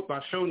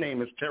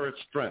name is Terrace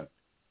Strength.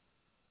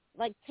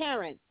 Like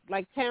Terrence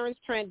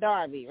Trent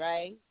D'Arby,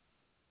 right?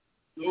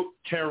 No,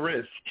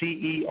 Terrace,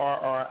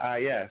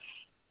 Terris.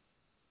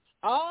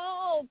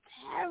 Oh,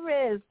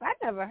 Terrace. I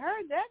never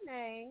heard that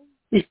name.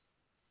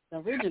 The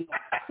original.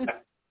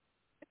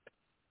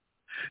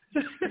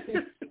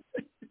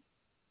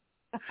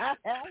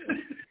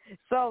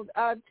 So,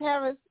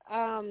 Terrace,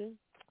 the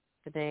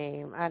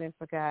name, I didn't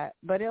forget,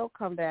 but it'll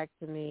come back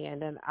to me,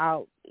 and then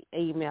I'll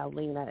email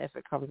Lena if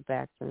it comes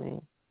back to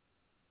me.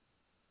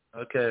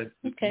 Okay.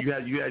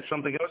 You had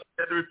something else you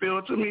had to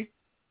reveal to me?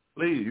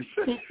 Please.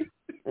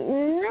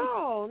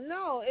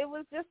 No. It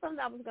was just something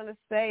I was going to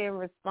say in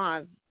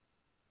response.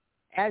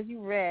 As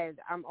you read,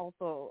 I'm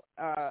also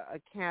a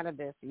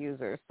cannabis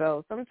user,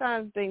 so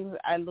sometimes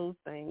I lose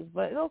things,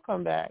 but it'll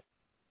come back.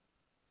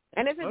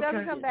 And if it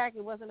doesn't come back,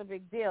 it wasn't a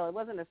big deal. It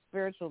wasn't a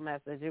spiritual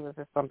message. It was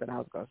just something I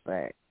was going to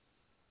say.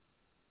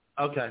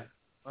 Okay.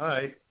 All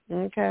right.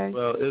 Okay.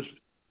 Well, it's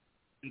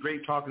been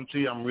great talking to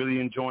you. I'm really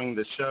enjoying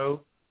the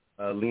show.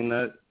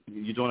 Lena,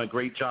 you're doing a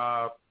great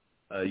job.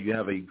 You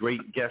have a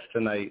great guest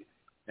tonight.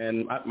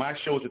 And my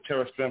show is the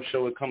Terra Strength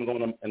show. It comes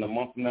on in a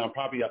month from now,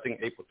 probably, I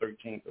think, April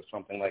 13th or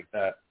something like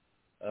that,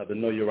 the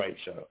Know Your Right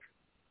show.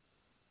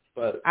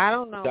 But I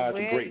don't know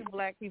where you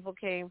black people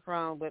came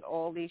from with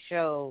all these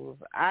shows.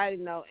 I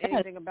didn't know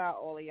anything about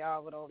all of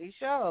y'all with all these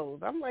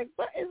shows. I'm like,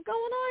 what is going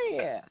on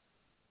here?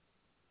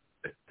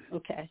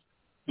 Okay.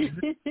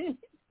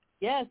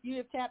 Yes, you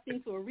have tapped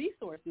into a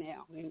resource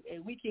now,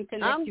 and we can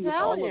connect you with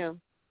all of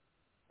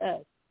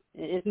us.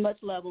 It's much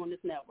love on this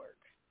network.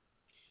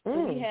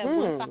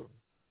 So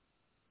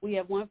we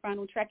have one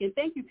final track. And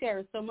thank you,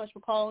 Tara, so much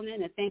for calling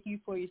in, and thank you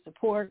for your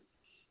support.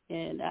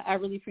 And I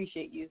really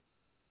appreciate you.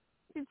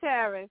 Thank you,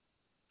 Tara.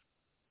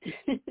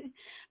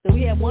 So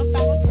we have one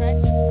final track.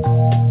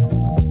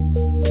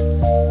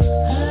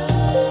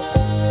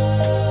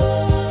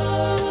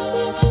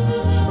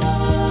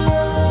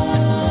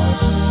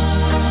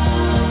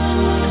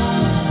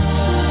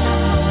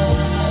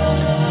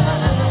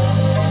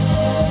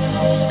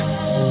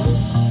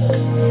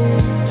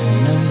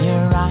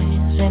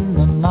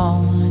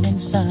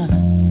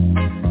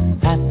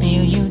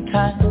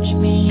 Touch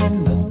me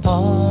in the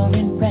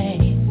pouring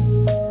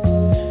rain,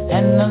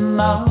 and the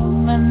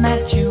moment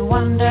that you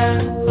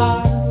wander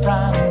far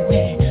from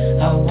me,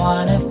 I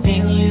wanna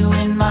feel you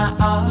in my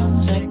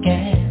arms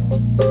again.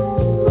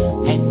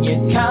 And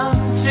you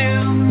come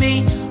to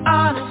me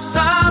on a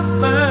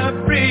summer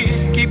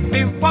breeze, keep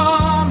me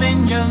warm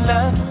in your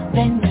love,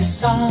 then you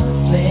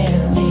softly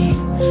leave,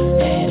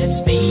 and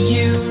it's me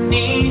you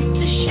need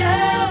to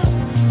show.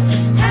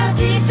 How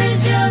deep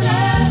is your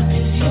love?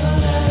 Is your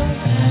love?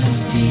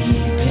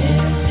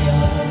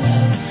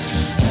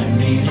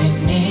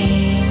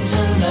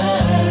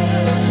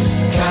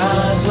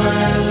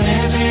 We're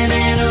living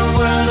in a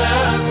world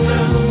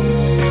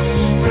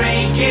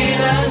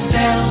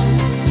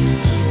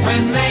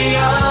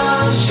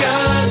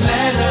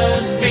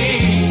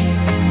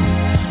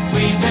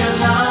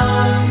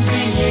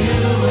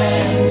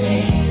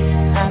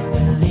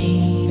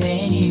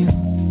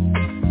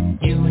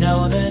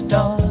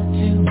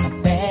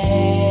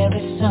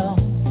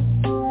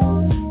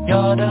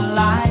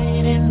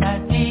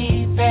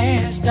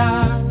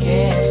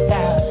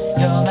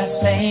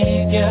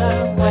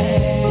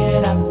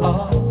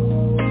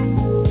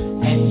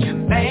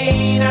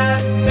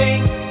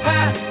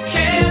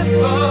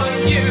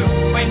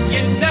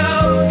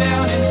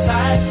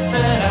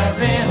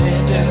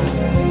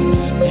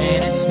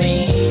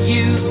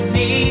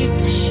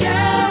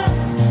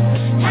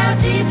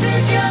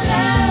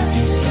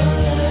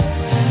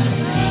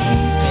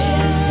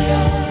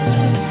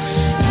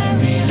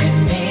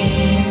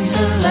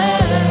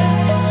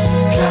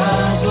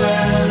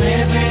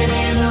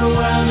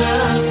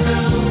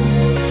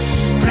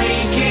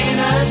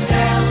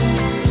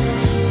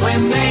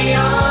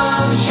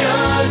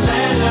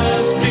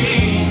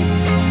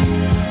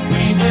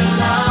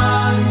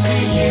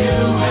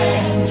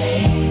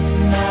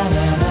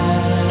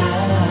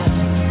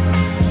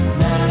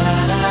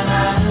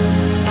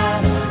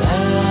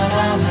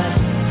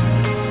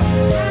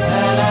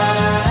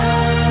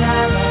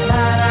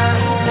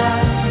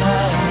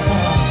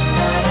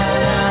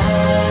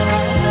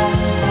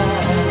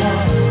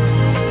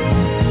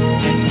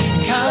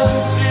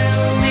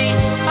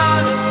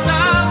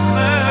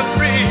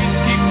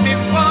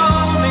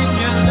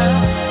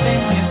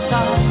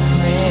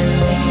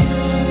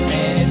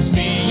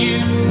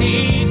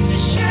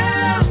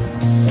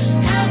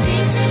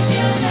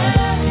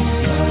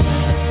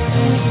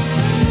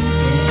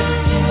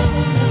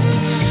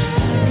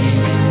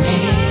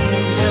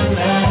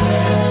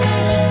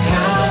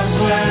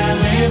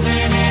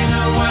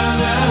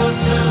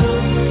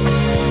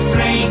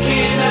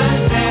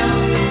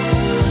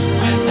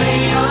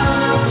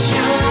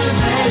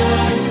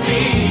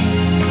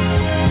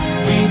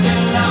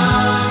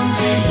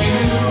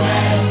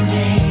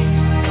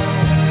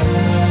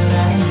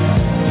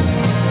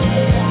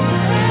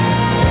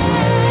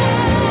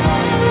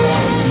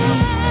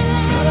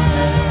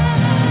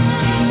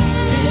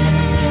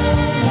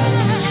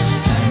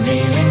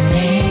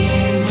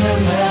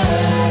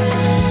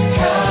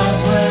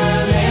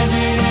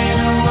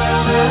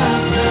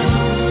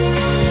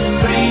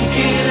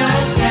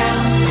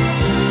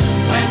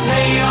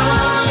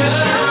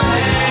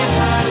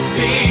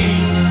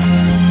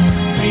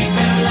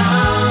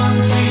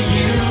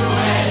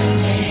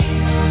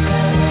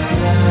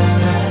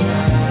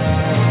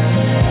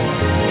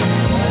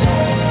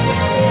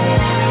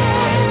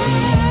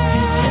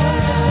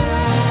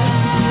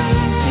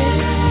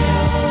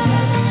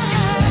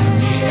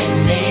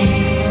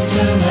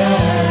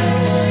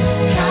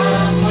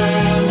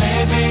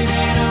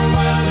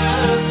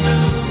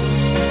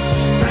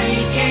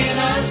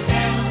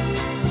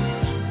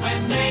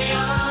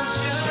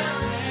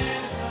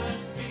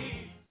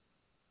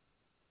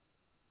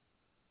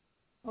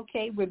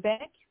Okay, we're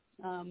back.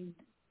 This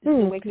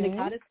is Awakening the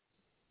Goddess,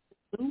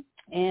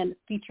 and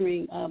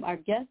featuring our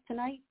guest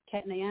tonight,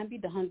 Kat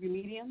Nyambi, the Hungry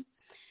Medium.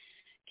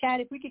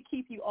 Kat, if we could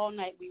keep you all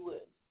night, we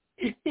would.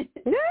 I'm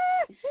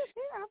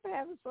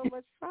having so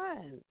much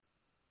fun.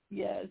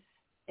 Yes,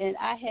 and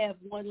I have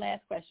one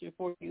last question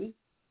for you.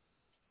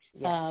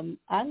 Yes.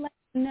 I'd like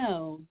to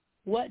know,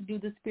 what do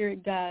the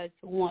spirit guides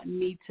want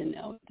me to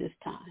know this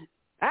time?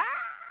 I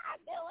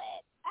knew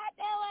it.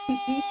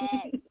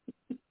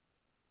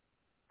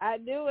 I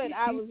knew it.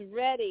 I was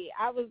ready.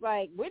 I was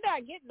like, we're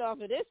not getting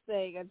off of this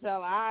thing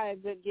until I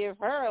could give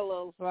her a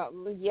little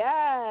something.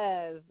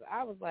 Yes.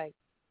 I was like,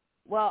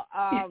 well,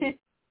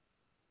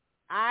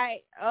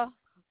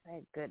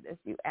 thank goodness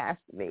you asked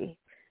me.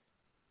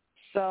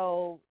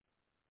 So,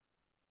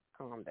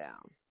 calm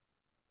down.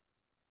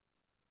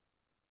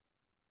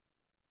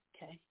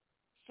 Okay.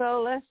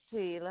 So let's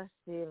see.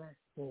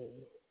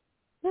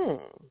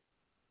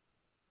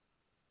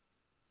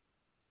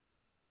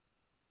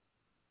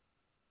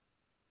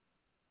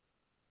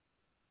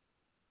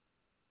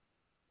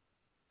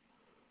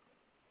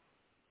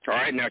 All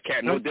right, now,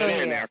 Kat, no dead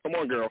air now. Come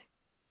on, girl.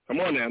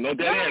 Come on now, no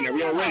dead air now.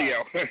 We on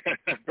radio.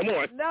 Come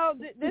on. No,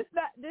 this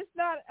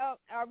not.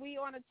 Are we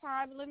on a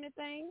time limit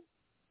thing?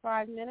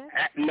 5 minutes?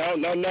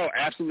 No,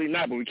 absolutely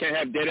not. But we can't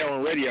have dead air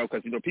on radio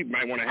because people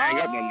might want to hang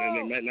up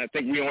and I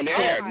think we on the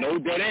air. No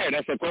dead air.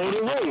 That's a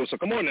golden rule. So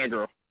come on now,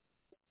 girl.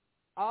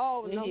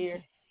 Oh, no.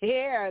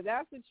 Here,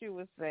 that's what you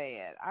were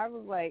saying. I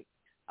was like,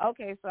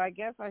 okay, so I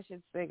guess I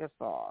should sing a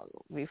song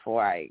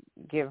before I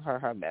give her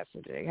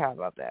messaging. How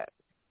about that?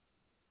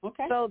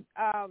 Okay.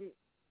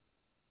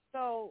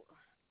 So,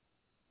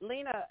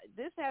 Lena,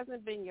 this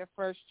hasn't been your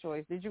first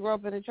choice. Did you grow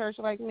up in a church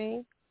like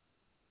me?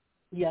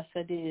 Yes,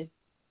 I did.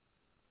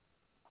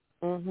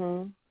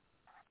 Mhm.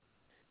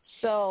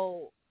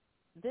 So,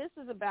 this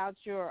is about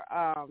your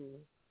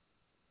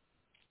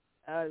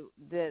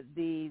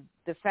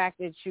the fact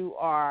that you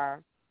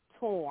are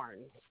torn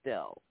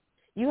still.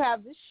 You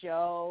have the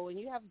show and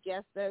you have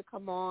guests that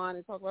come on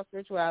and talk about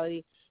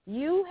spirituality.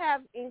 You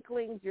have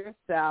inklings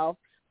yourself,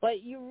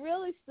 but you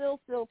really still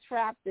feel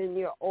trapped in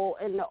the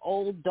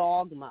old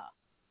dogma.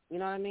 You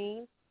know what I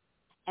mean?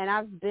 And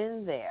I've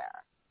been there.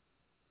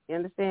 You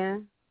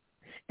understand?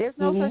 There's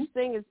no such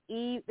thing as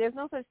there's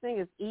no such thing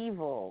as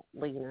evil,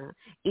 Lena.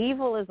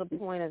 Evil is a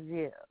point of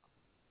view.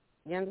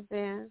 You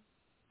understand?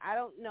 I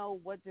don't know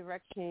what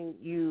direction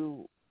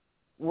you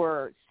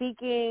were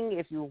seeking,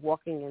 if you were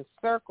walking in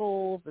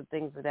circles and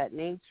things of that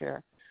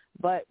nature.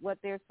 But what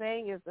they're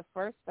saying is the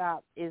first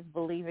stop is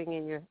believing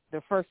in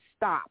the first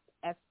stop,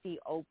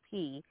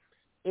 STOP,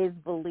 is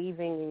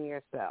believing in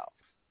yourself.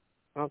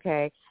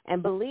 Okay?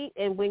 And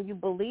when you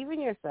believe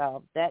in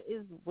yourself, that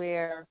is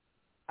where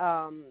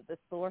the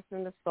source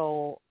and the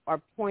soul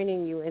are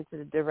pointing you into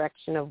the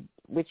direction of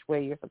which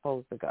way you're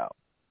supposed to go.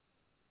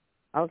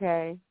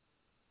 Okay?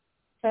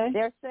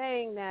 They're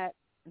saying that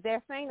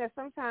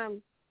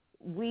sometimes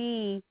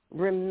we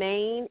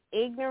remain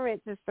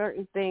ignorant to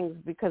certain things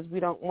because we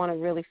don't want to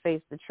really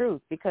face the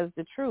truth. Because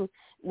the truth,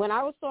 when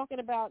I was talking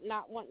about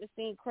not wanting to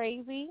seem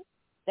crazy,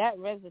 that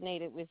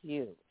resonated with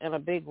you in a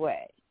big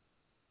way.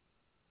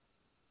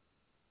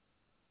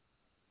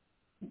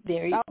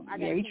 Very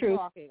true.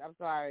 Talking. I'm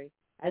sorry.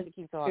 I have to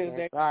keep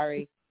talking.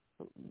 Sorry.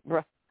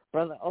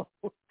 Brother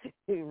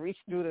he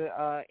reached through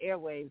the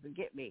airwaves to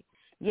get me.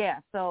 Yeah,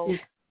 so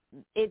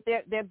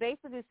they're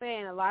basically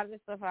saying a lot of the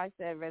stuff I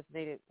said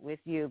resonated with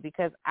you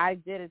because I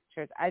did at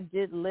church. I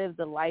did live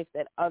the life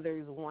that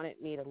others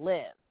wanted me to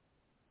live.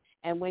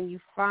 And when you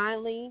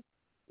finally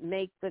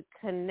make the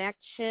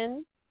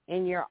connection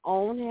in your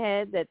own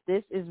head that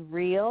this is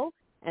real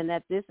and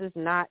that this is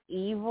not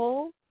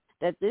evil,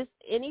 that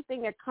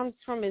anything that comes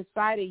from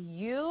inside of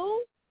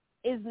you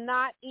is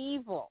not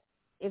evil.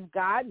 If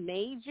God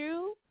made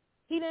you,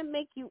 he didn't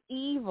make you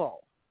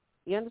evil.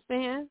 You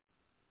understand?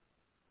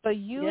 So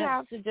you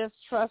have to just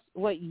trust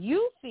what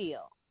you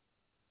feel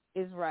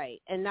is right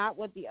and not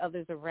what the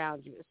others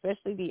around you,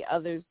 especially the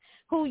others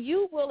who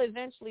you will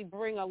eventually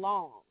bring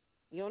along.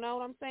 You know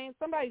what I'm saying?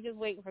 Somebody's just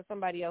waiting for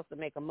somebody else to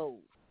make a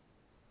move.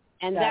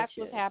 And that's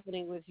what's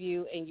happening with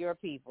you and your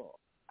people.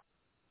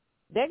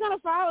 They're going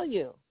to follow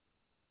you.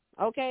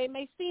 Okay? It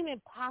may seem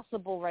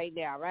impossible right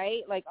now,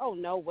 right? Like, oh,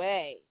 no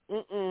way.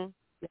 They're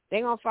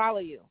going to follow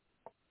you.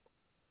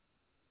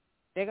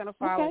 They're going to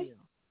follow you.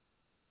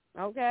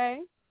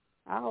 Okay?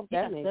 I hope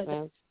that makes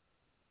sense.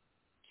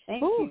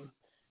 Thank you.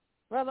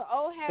 Brother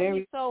O had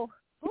me so...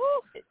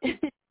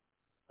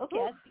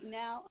 Okay,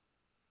 now,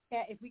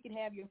 Kat, if we could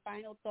have your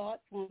final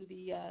thoughts on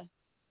the,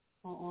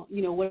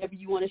 whatever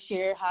you want to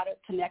share, how to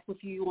connect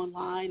with you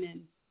online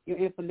and your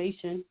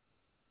information.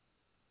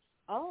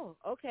 Oh,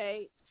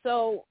 okay.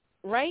 So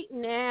right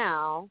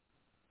now,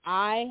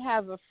 I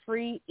have a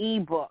free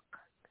ebook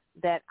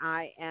that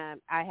I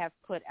have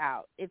put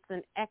out. It's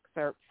an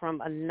excerpt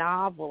from a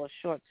novel of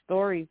short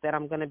stories that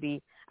I'm going to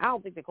be, I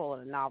don't think they call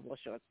it a novel of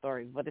short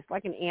stories, but it's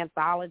like an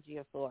anthology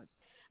of sorts.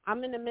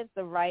 I'm in the midst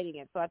of writing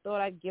it, so I thought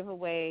I'd give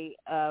away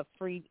a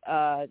free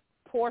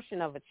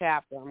portion of a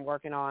chapter I'm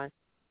working on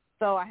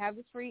So I have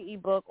this free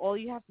ebook. All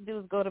you have to do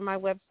is go to my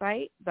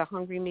website,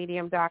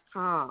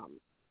 thehungrymedium.com,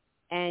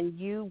 and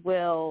you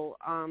will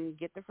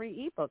get the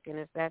free ebook, and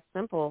it's that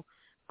simple.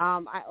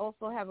 I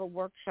also have a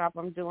workshop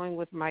I'm doing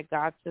with my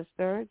god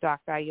sister,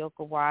 Dr.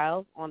 Ayoka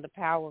Wiles, on the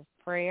power of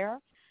prayer.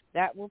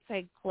 That will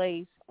take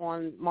place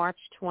on March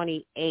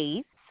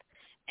 28th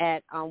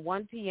at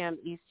 1 p.m.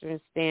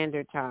 Eastern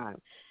Standard Time.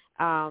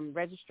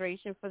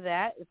 Registration for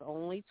that is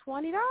only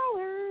 $20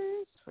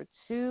 for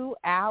 2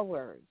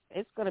 hours.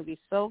 It's going to be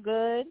so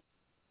good.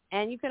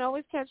 And you can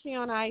always catch me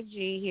on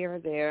IG here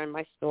and there in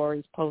my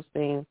stories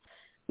posting,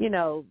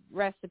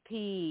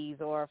 recipes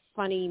or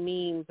funny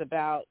memes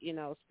about,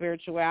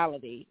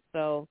 spirituality.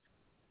 So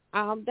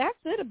that's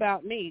it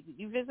about me.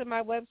 You visit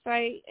my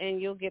website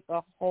and you'll get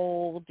the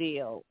whole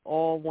deal,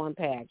 all one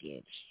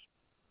package.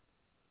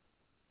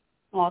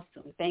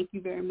 Awesome. Thank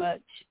you very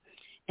much.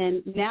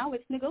 And now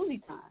it's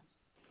Ngozi time.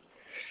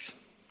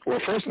 Well,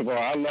 first of all,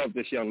 I love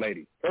this young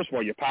lady. First of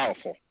all, you're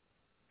powerful,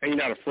 and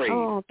you're not afraid.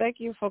 Oh, thank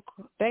you for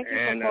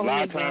And a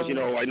lot of times,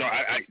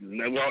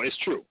 well, it's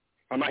true.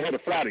 I'm not here to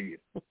flatter you.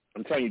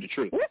 I'm telling you the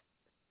truth.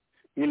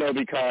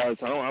 Because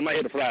I'm not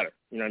here to flatter.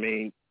 You know what I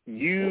mean?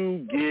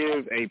 You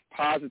give a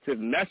positive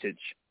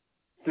message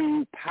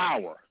through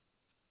power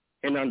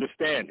and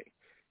understanding.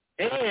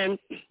 And,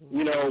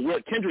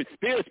 we're kindred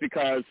spirits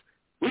because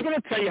we're going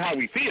to tell you how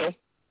we feel,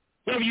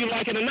 whether you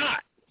like it or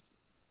not.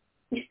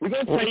 We're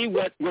going to tell you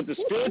what the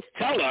spirits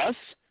tell us,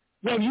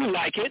 whether you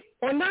like it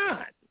or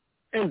not.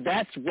 And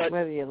that's what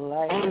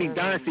Only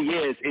Dynasty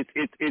is.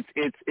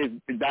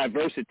 It's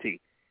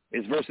diversity.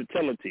 It's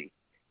versatility.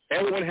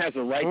 Everyone has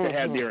a right to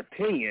have their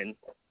opinion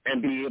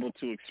and be able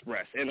to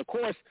express. And, of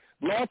course,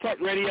 Blog Talk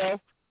Radio,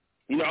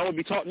 I will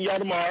be talking to y'all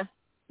tomorrow.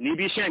 You need to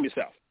be ashamed of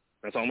yourself.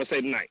 That's all I'm going to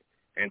say tonight.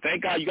 And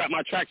thank God you got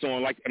my tracks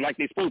on like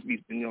they're supposed to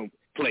be,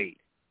 played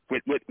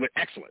with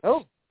excellence.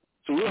 Oh.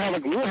 So we'll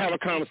have a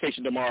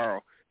conversation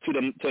tomorrow to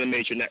the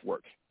major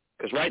networks.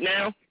 Because right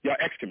now, y'all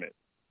excrement.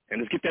 And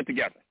let's get that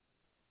together.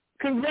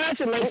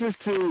 Congratulations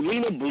to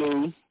Lena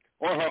Blue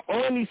on her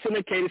only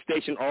syndicated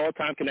station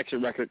all-time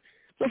connection record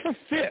for her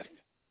 5th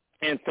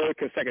and 3rd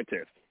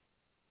consecutive.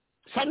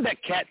 Something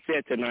that Kat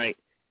said tonight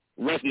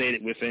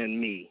resonated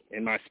within me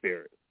and my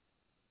spirit.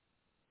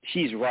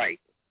 She's right.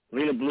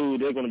 Lena Blue,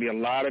 there's going to be a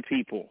lot of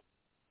people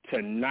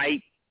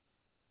tonight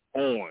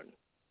on.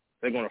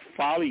 They're going to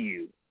follow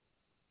you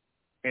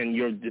and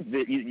your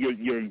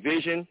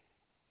vision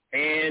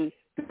and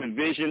the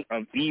vision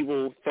of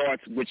evil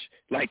thoughts, which,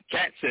 like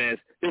Kat says,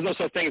 there's no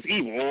such thing as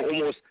evil, or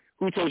almost,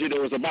 who told you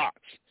there was a box?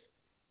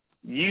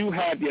 You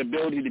have the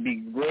ability to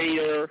be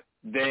greater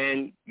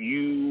than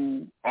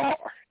you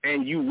are,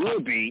 and you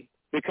will be,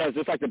 because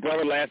just like the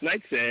brother last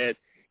night said,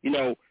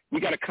 we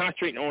got to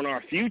concentrate on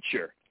our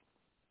future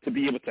to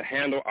be able to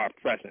handle our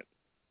present.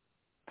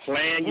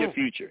 Plan your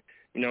future.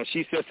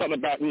 She said something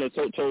about,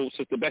 told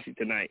Sister Bessie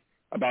tonight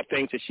about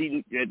things that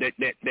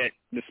that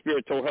the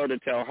Spirit told her to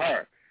tell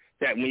her,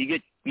 that when you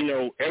get,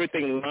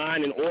 everything in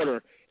line and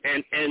order,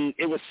 and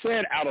it was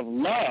said out of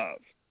love.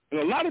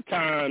 And a lot of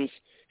times,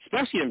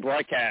 especially in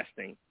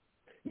broadcasting,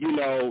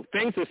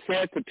 things are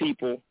said to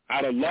people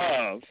out of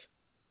love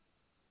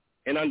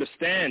and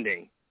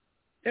understanding.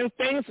 And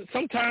things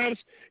sometimes,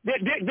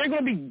 they're going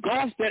to be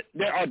gulfs that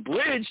are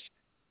bridged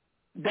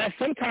that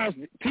sometimes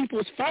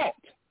people's fault.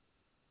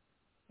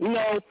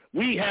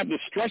 We have the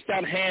stretched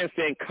out hand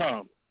saying,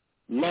 come,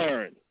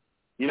 learn.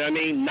 You know what I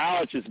mean?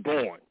 Knowledge is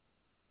born.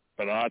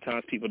 But a lot of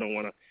times people don't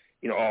want to,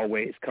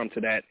 always come to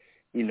that,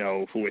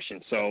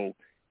 fruition. So,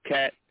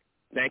 Kat,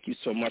 thank you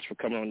so much for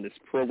coming on this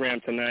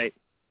program tonight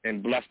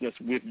and blessing us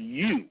with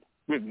you.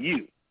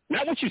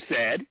 Not what you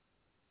said.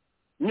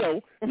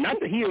 No, not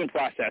the healing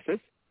processes.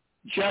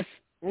 Just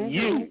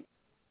you.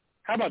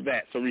 How about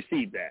that? So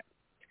receive that.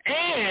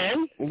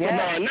 And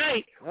tomorrow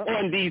night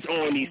on these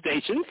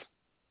stations,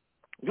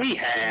 we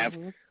have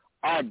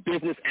our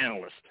business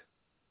analyst,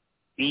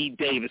 E.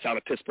 Davis out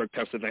of Pittsburgh,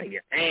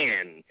 Pennsylvania,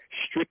 and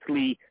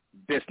Strictly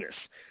Business.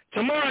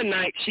 Tomorrow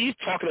night, she's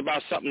talking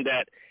about something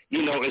that,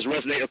 is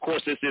resonating. Of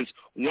course, this is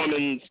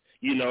Women's,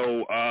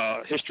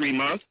 History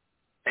Month,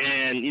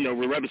 and,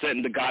 we're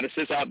representing the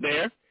goddesses out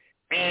there.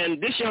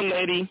 And this young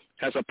lady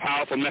has a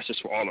powerful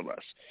message for all of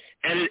us,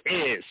 and it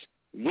is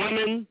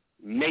women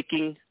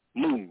making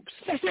moves.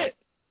 That's it.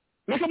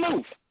 Make a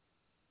move,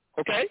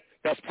 okay?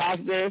 That's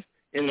positive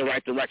in the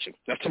right direction.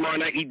 That's tomorrow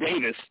night, E.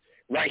 Davis,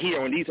 right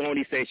here on these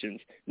stations,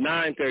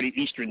 9:30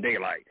 Eastern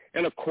Daylight.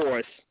 And, of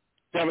course,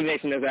 Devil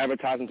Nation has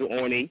advertising to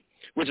Orny,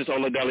 which is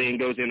Ola Deli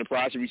Ngozi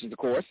Enterprise. It reaches, of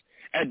course,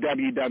 at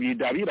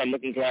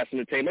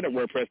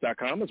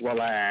www.lookingglassentertainment@wordpress.com, as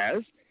well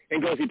as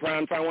Ngozi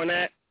Prime. Find one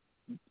at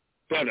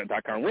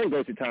Better.com. We're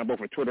Ngozi Time, both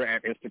for Twitter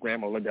and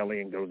Instagram, Ola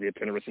Deli Ngozi at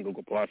Pinterest and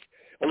Google+.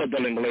 Ola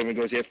Deli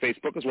Ngozi at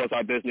Facebook, as well as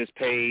our business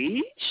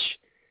page,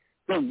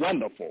 The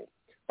Wonderful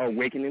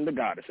Awakening the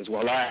Goddess, as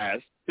well as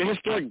the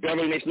historic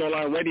Beverly Nation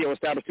Online Radio,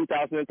 established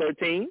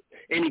 2013.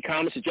 Any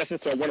comments,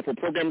 suggestions to our wonderful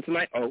programming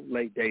tonight?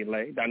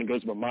 Donnie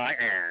goes by my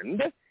and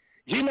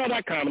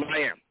gmail.com, and I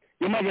am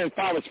your mother and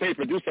father's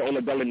favorite producer,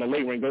 Ola Deli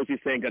Ngozi,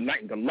 saying good night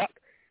and good luck.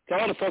 to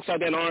all the folks out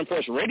there in Armed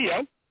Force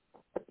Radio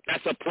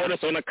that support us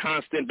on a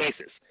constant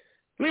basis.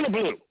 Lena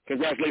Blue,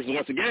 congratulations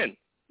once again.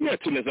 You have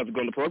 2 minutes left to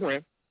go in the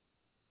program.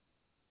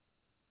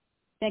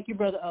 Thank you,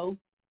 Brother O.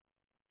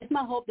 It's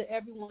my hope that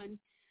everyone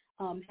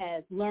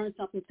has learned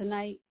something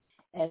tonight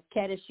as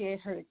Kat has shared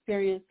her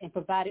experience and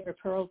provided her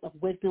pearls of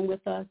wisdom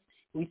with us.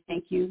 We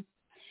thank you.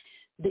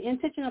 The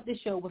intention of this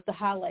show was to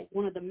highlight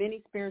one of the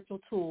many spiritual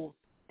tools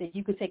that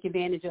you can take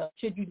advantage of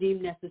should you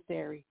deem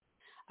necessary.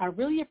 I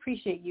really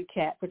appreciate you,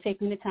 Kat, for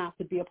taking the time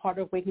to be a part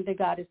of Waking the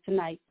Goddess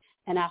tonight,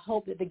 and I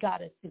hope that the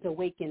Goddess is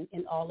awakened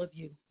in all of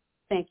you.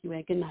 Thank you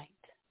and good night.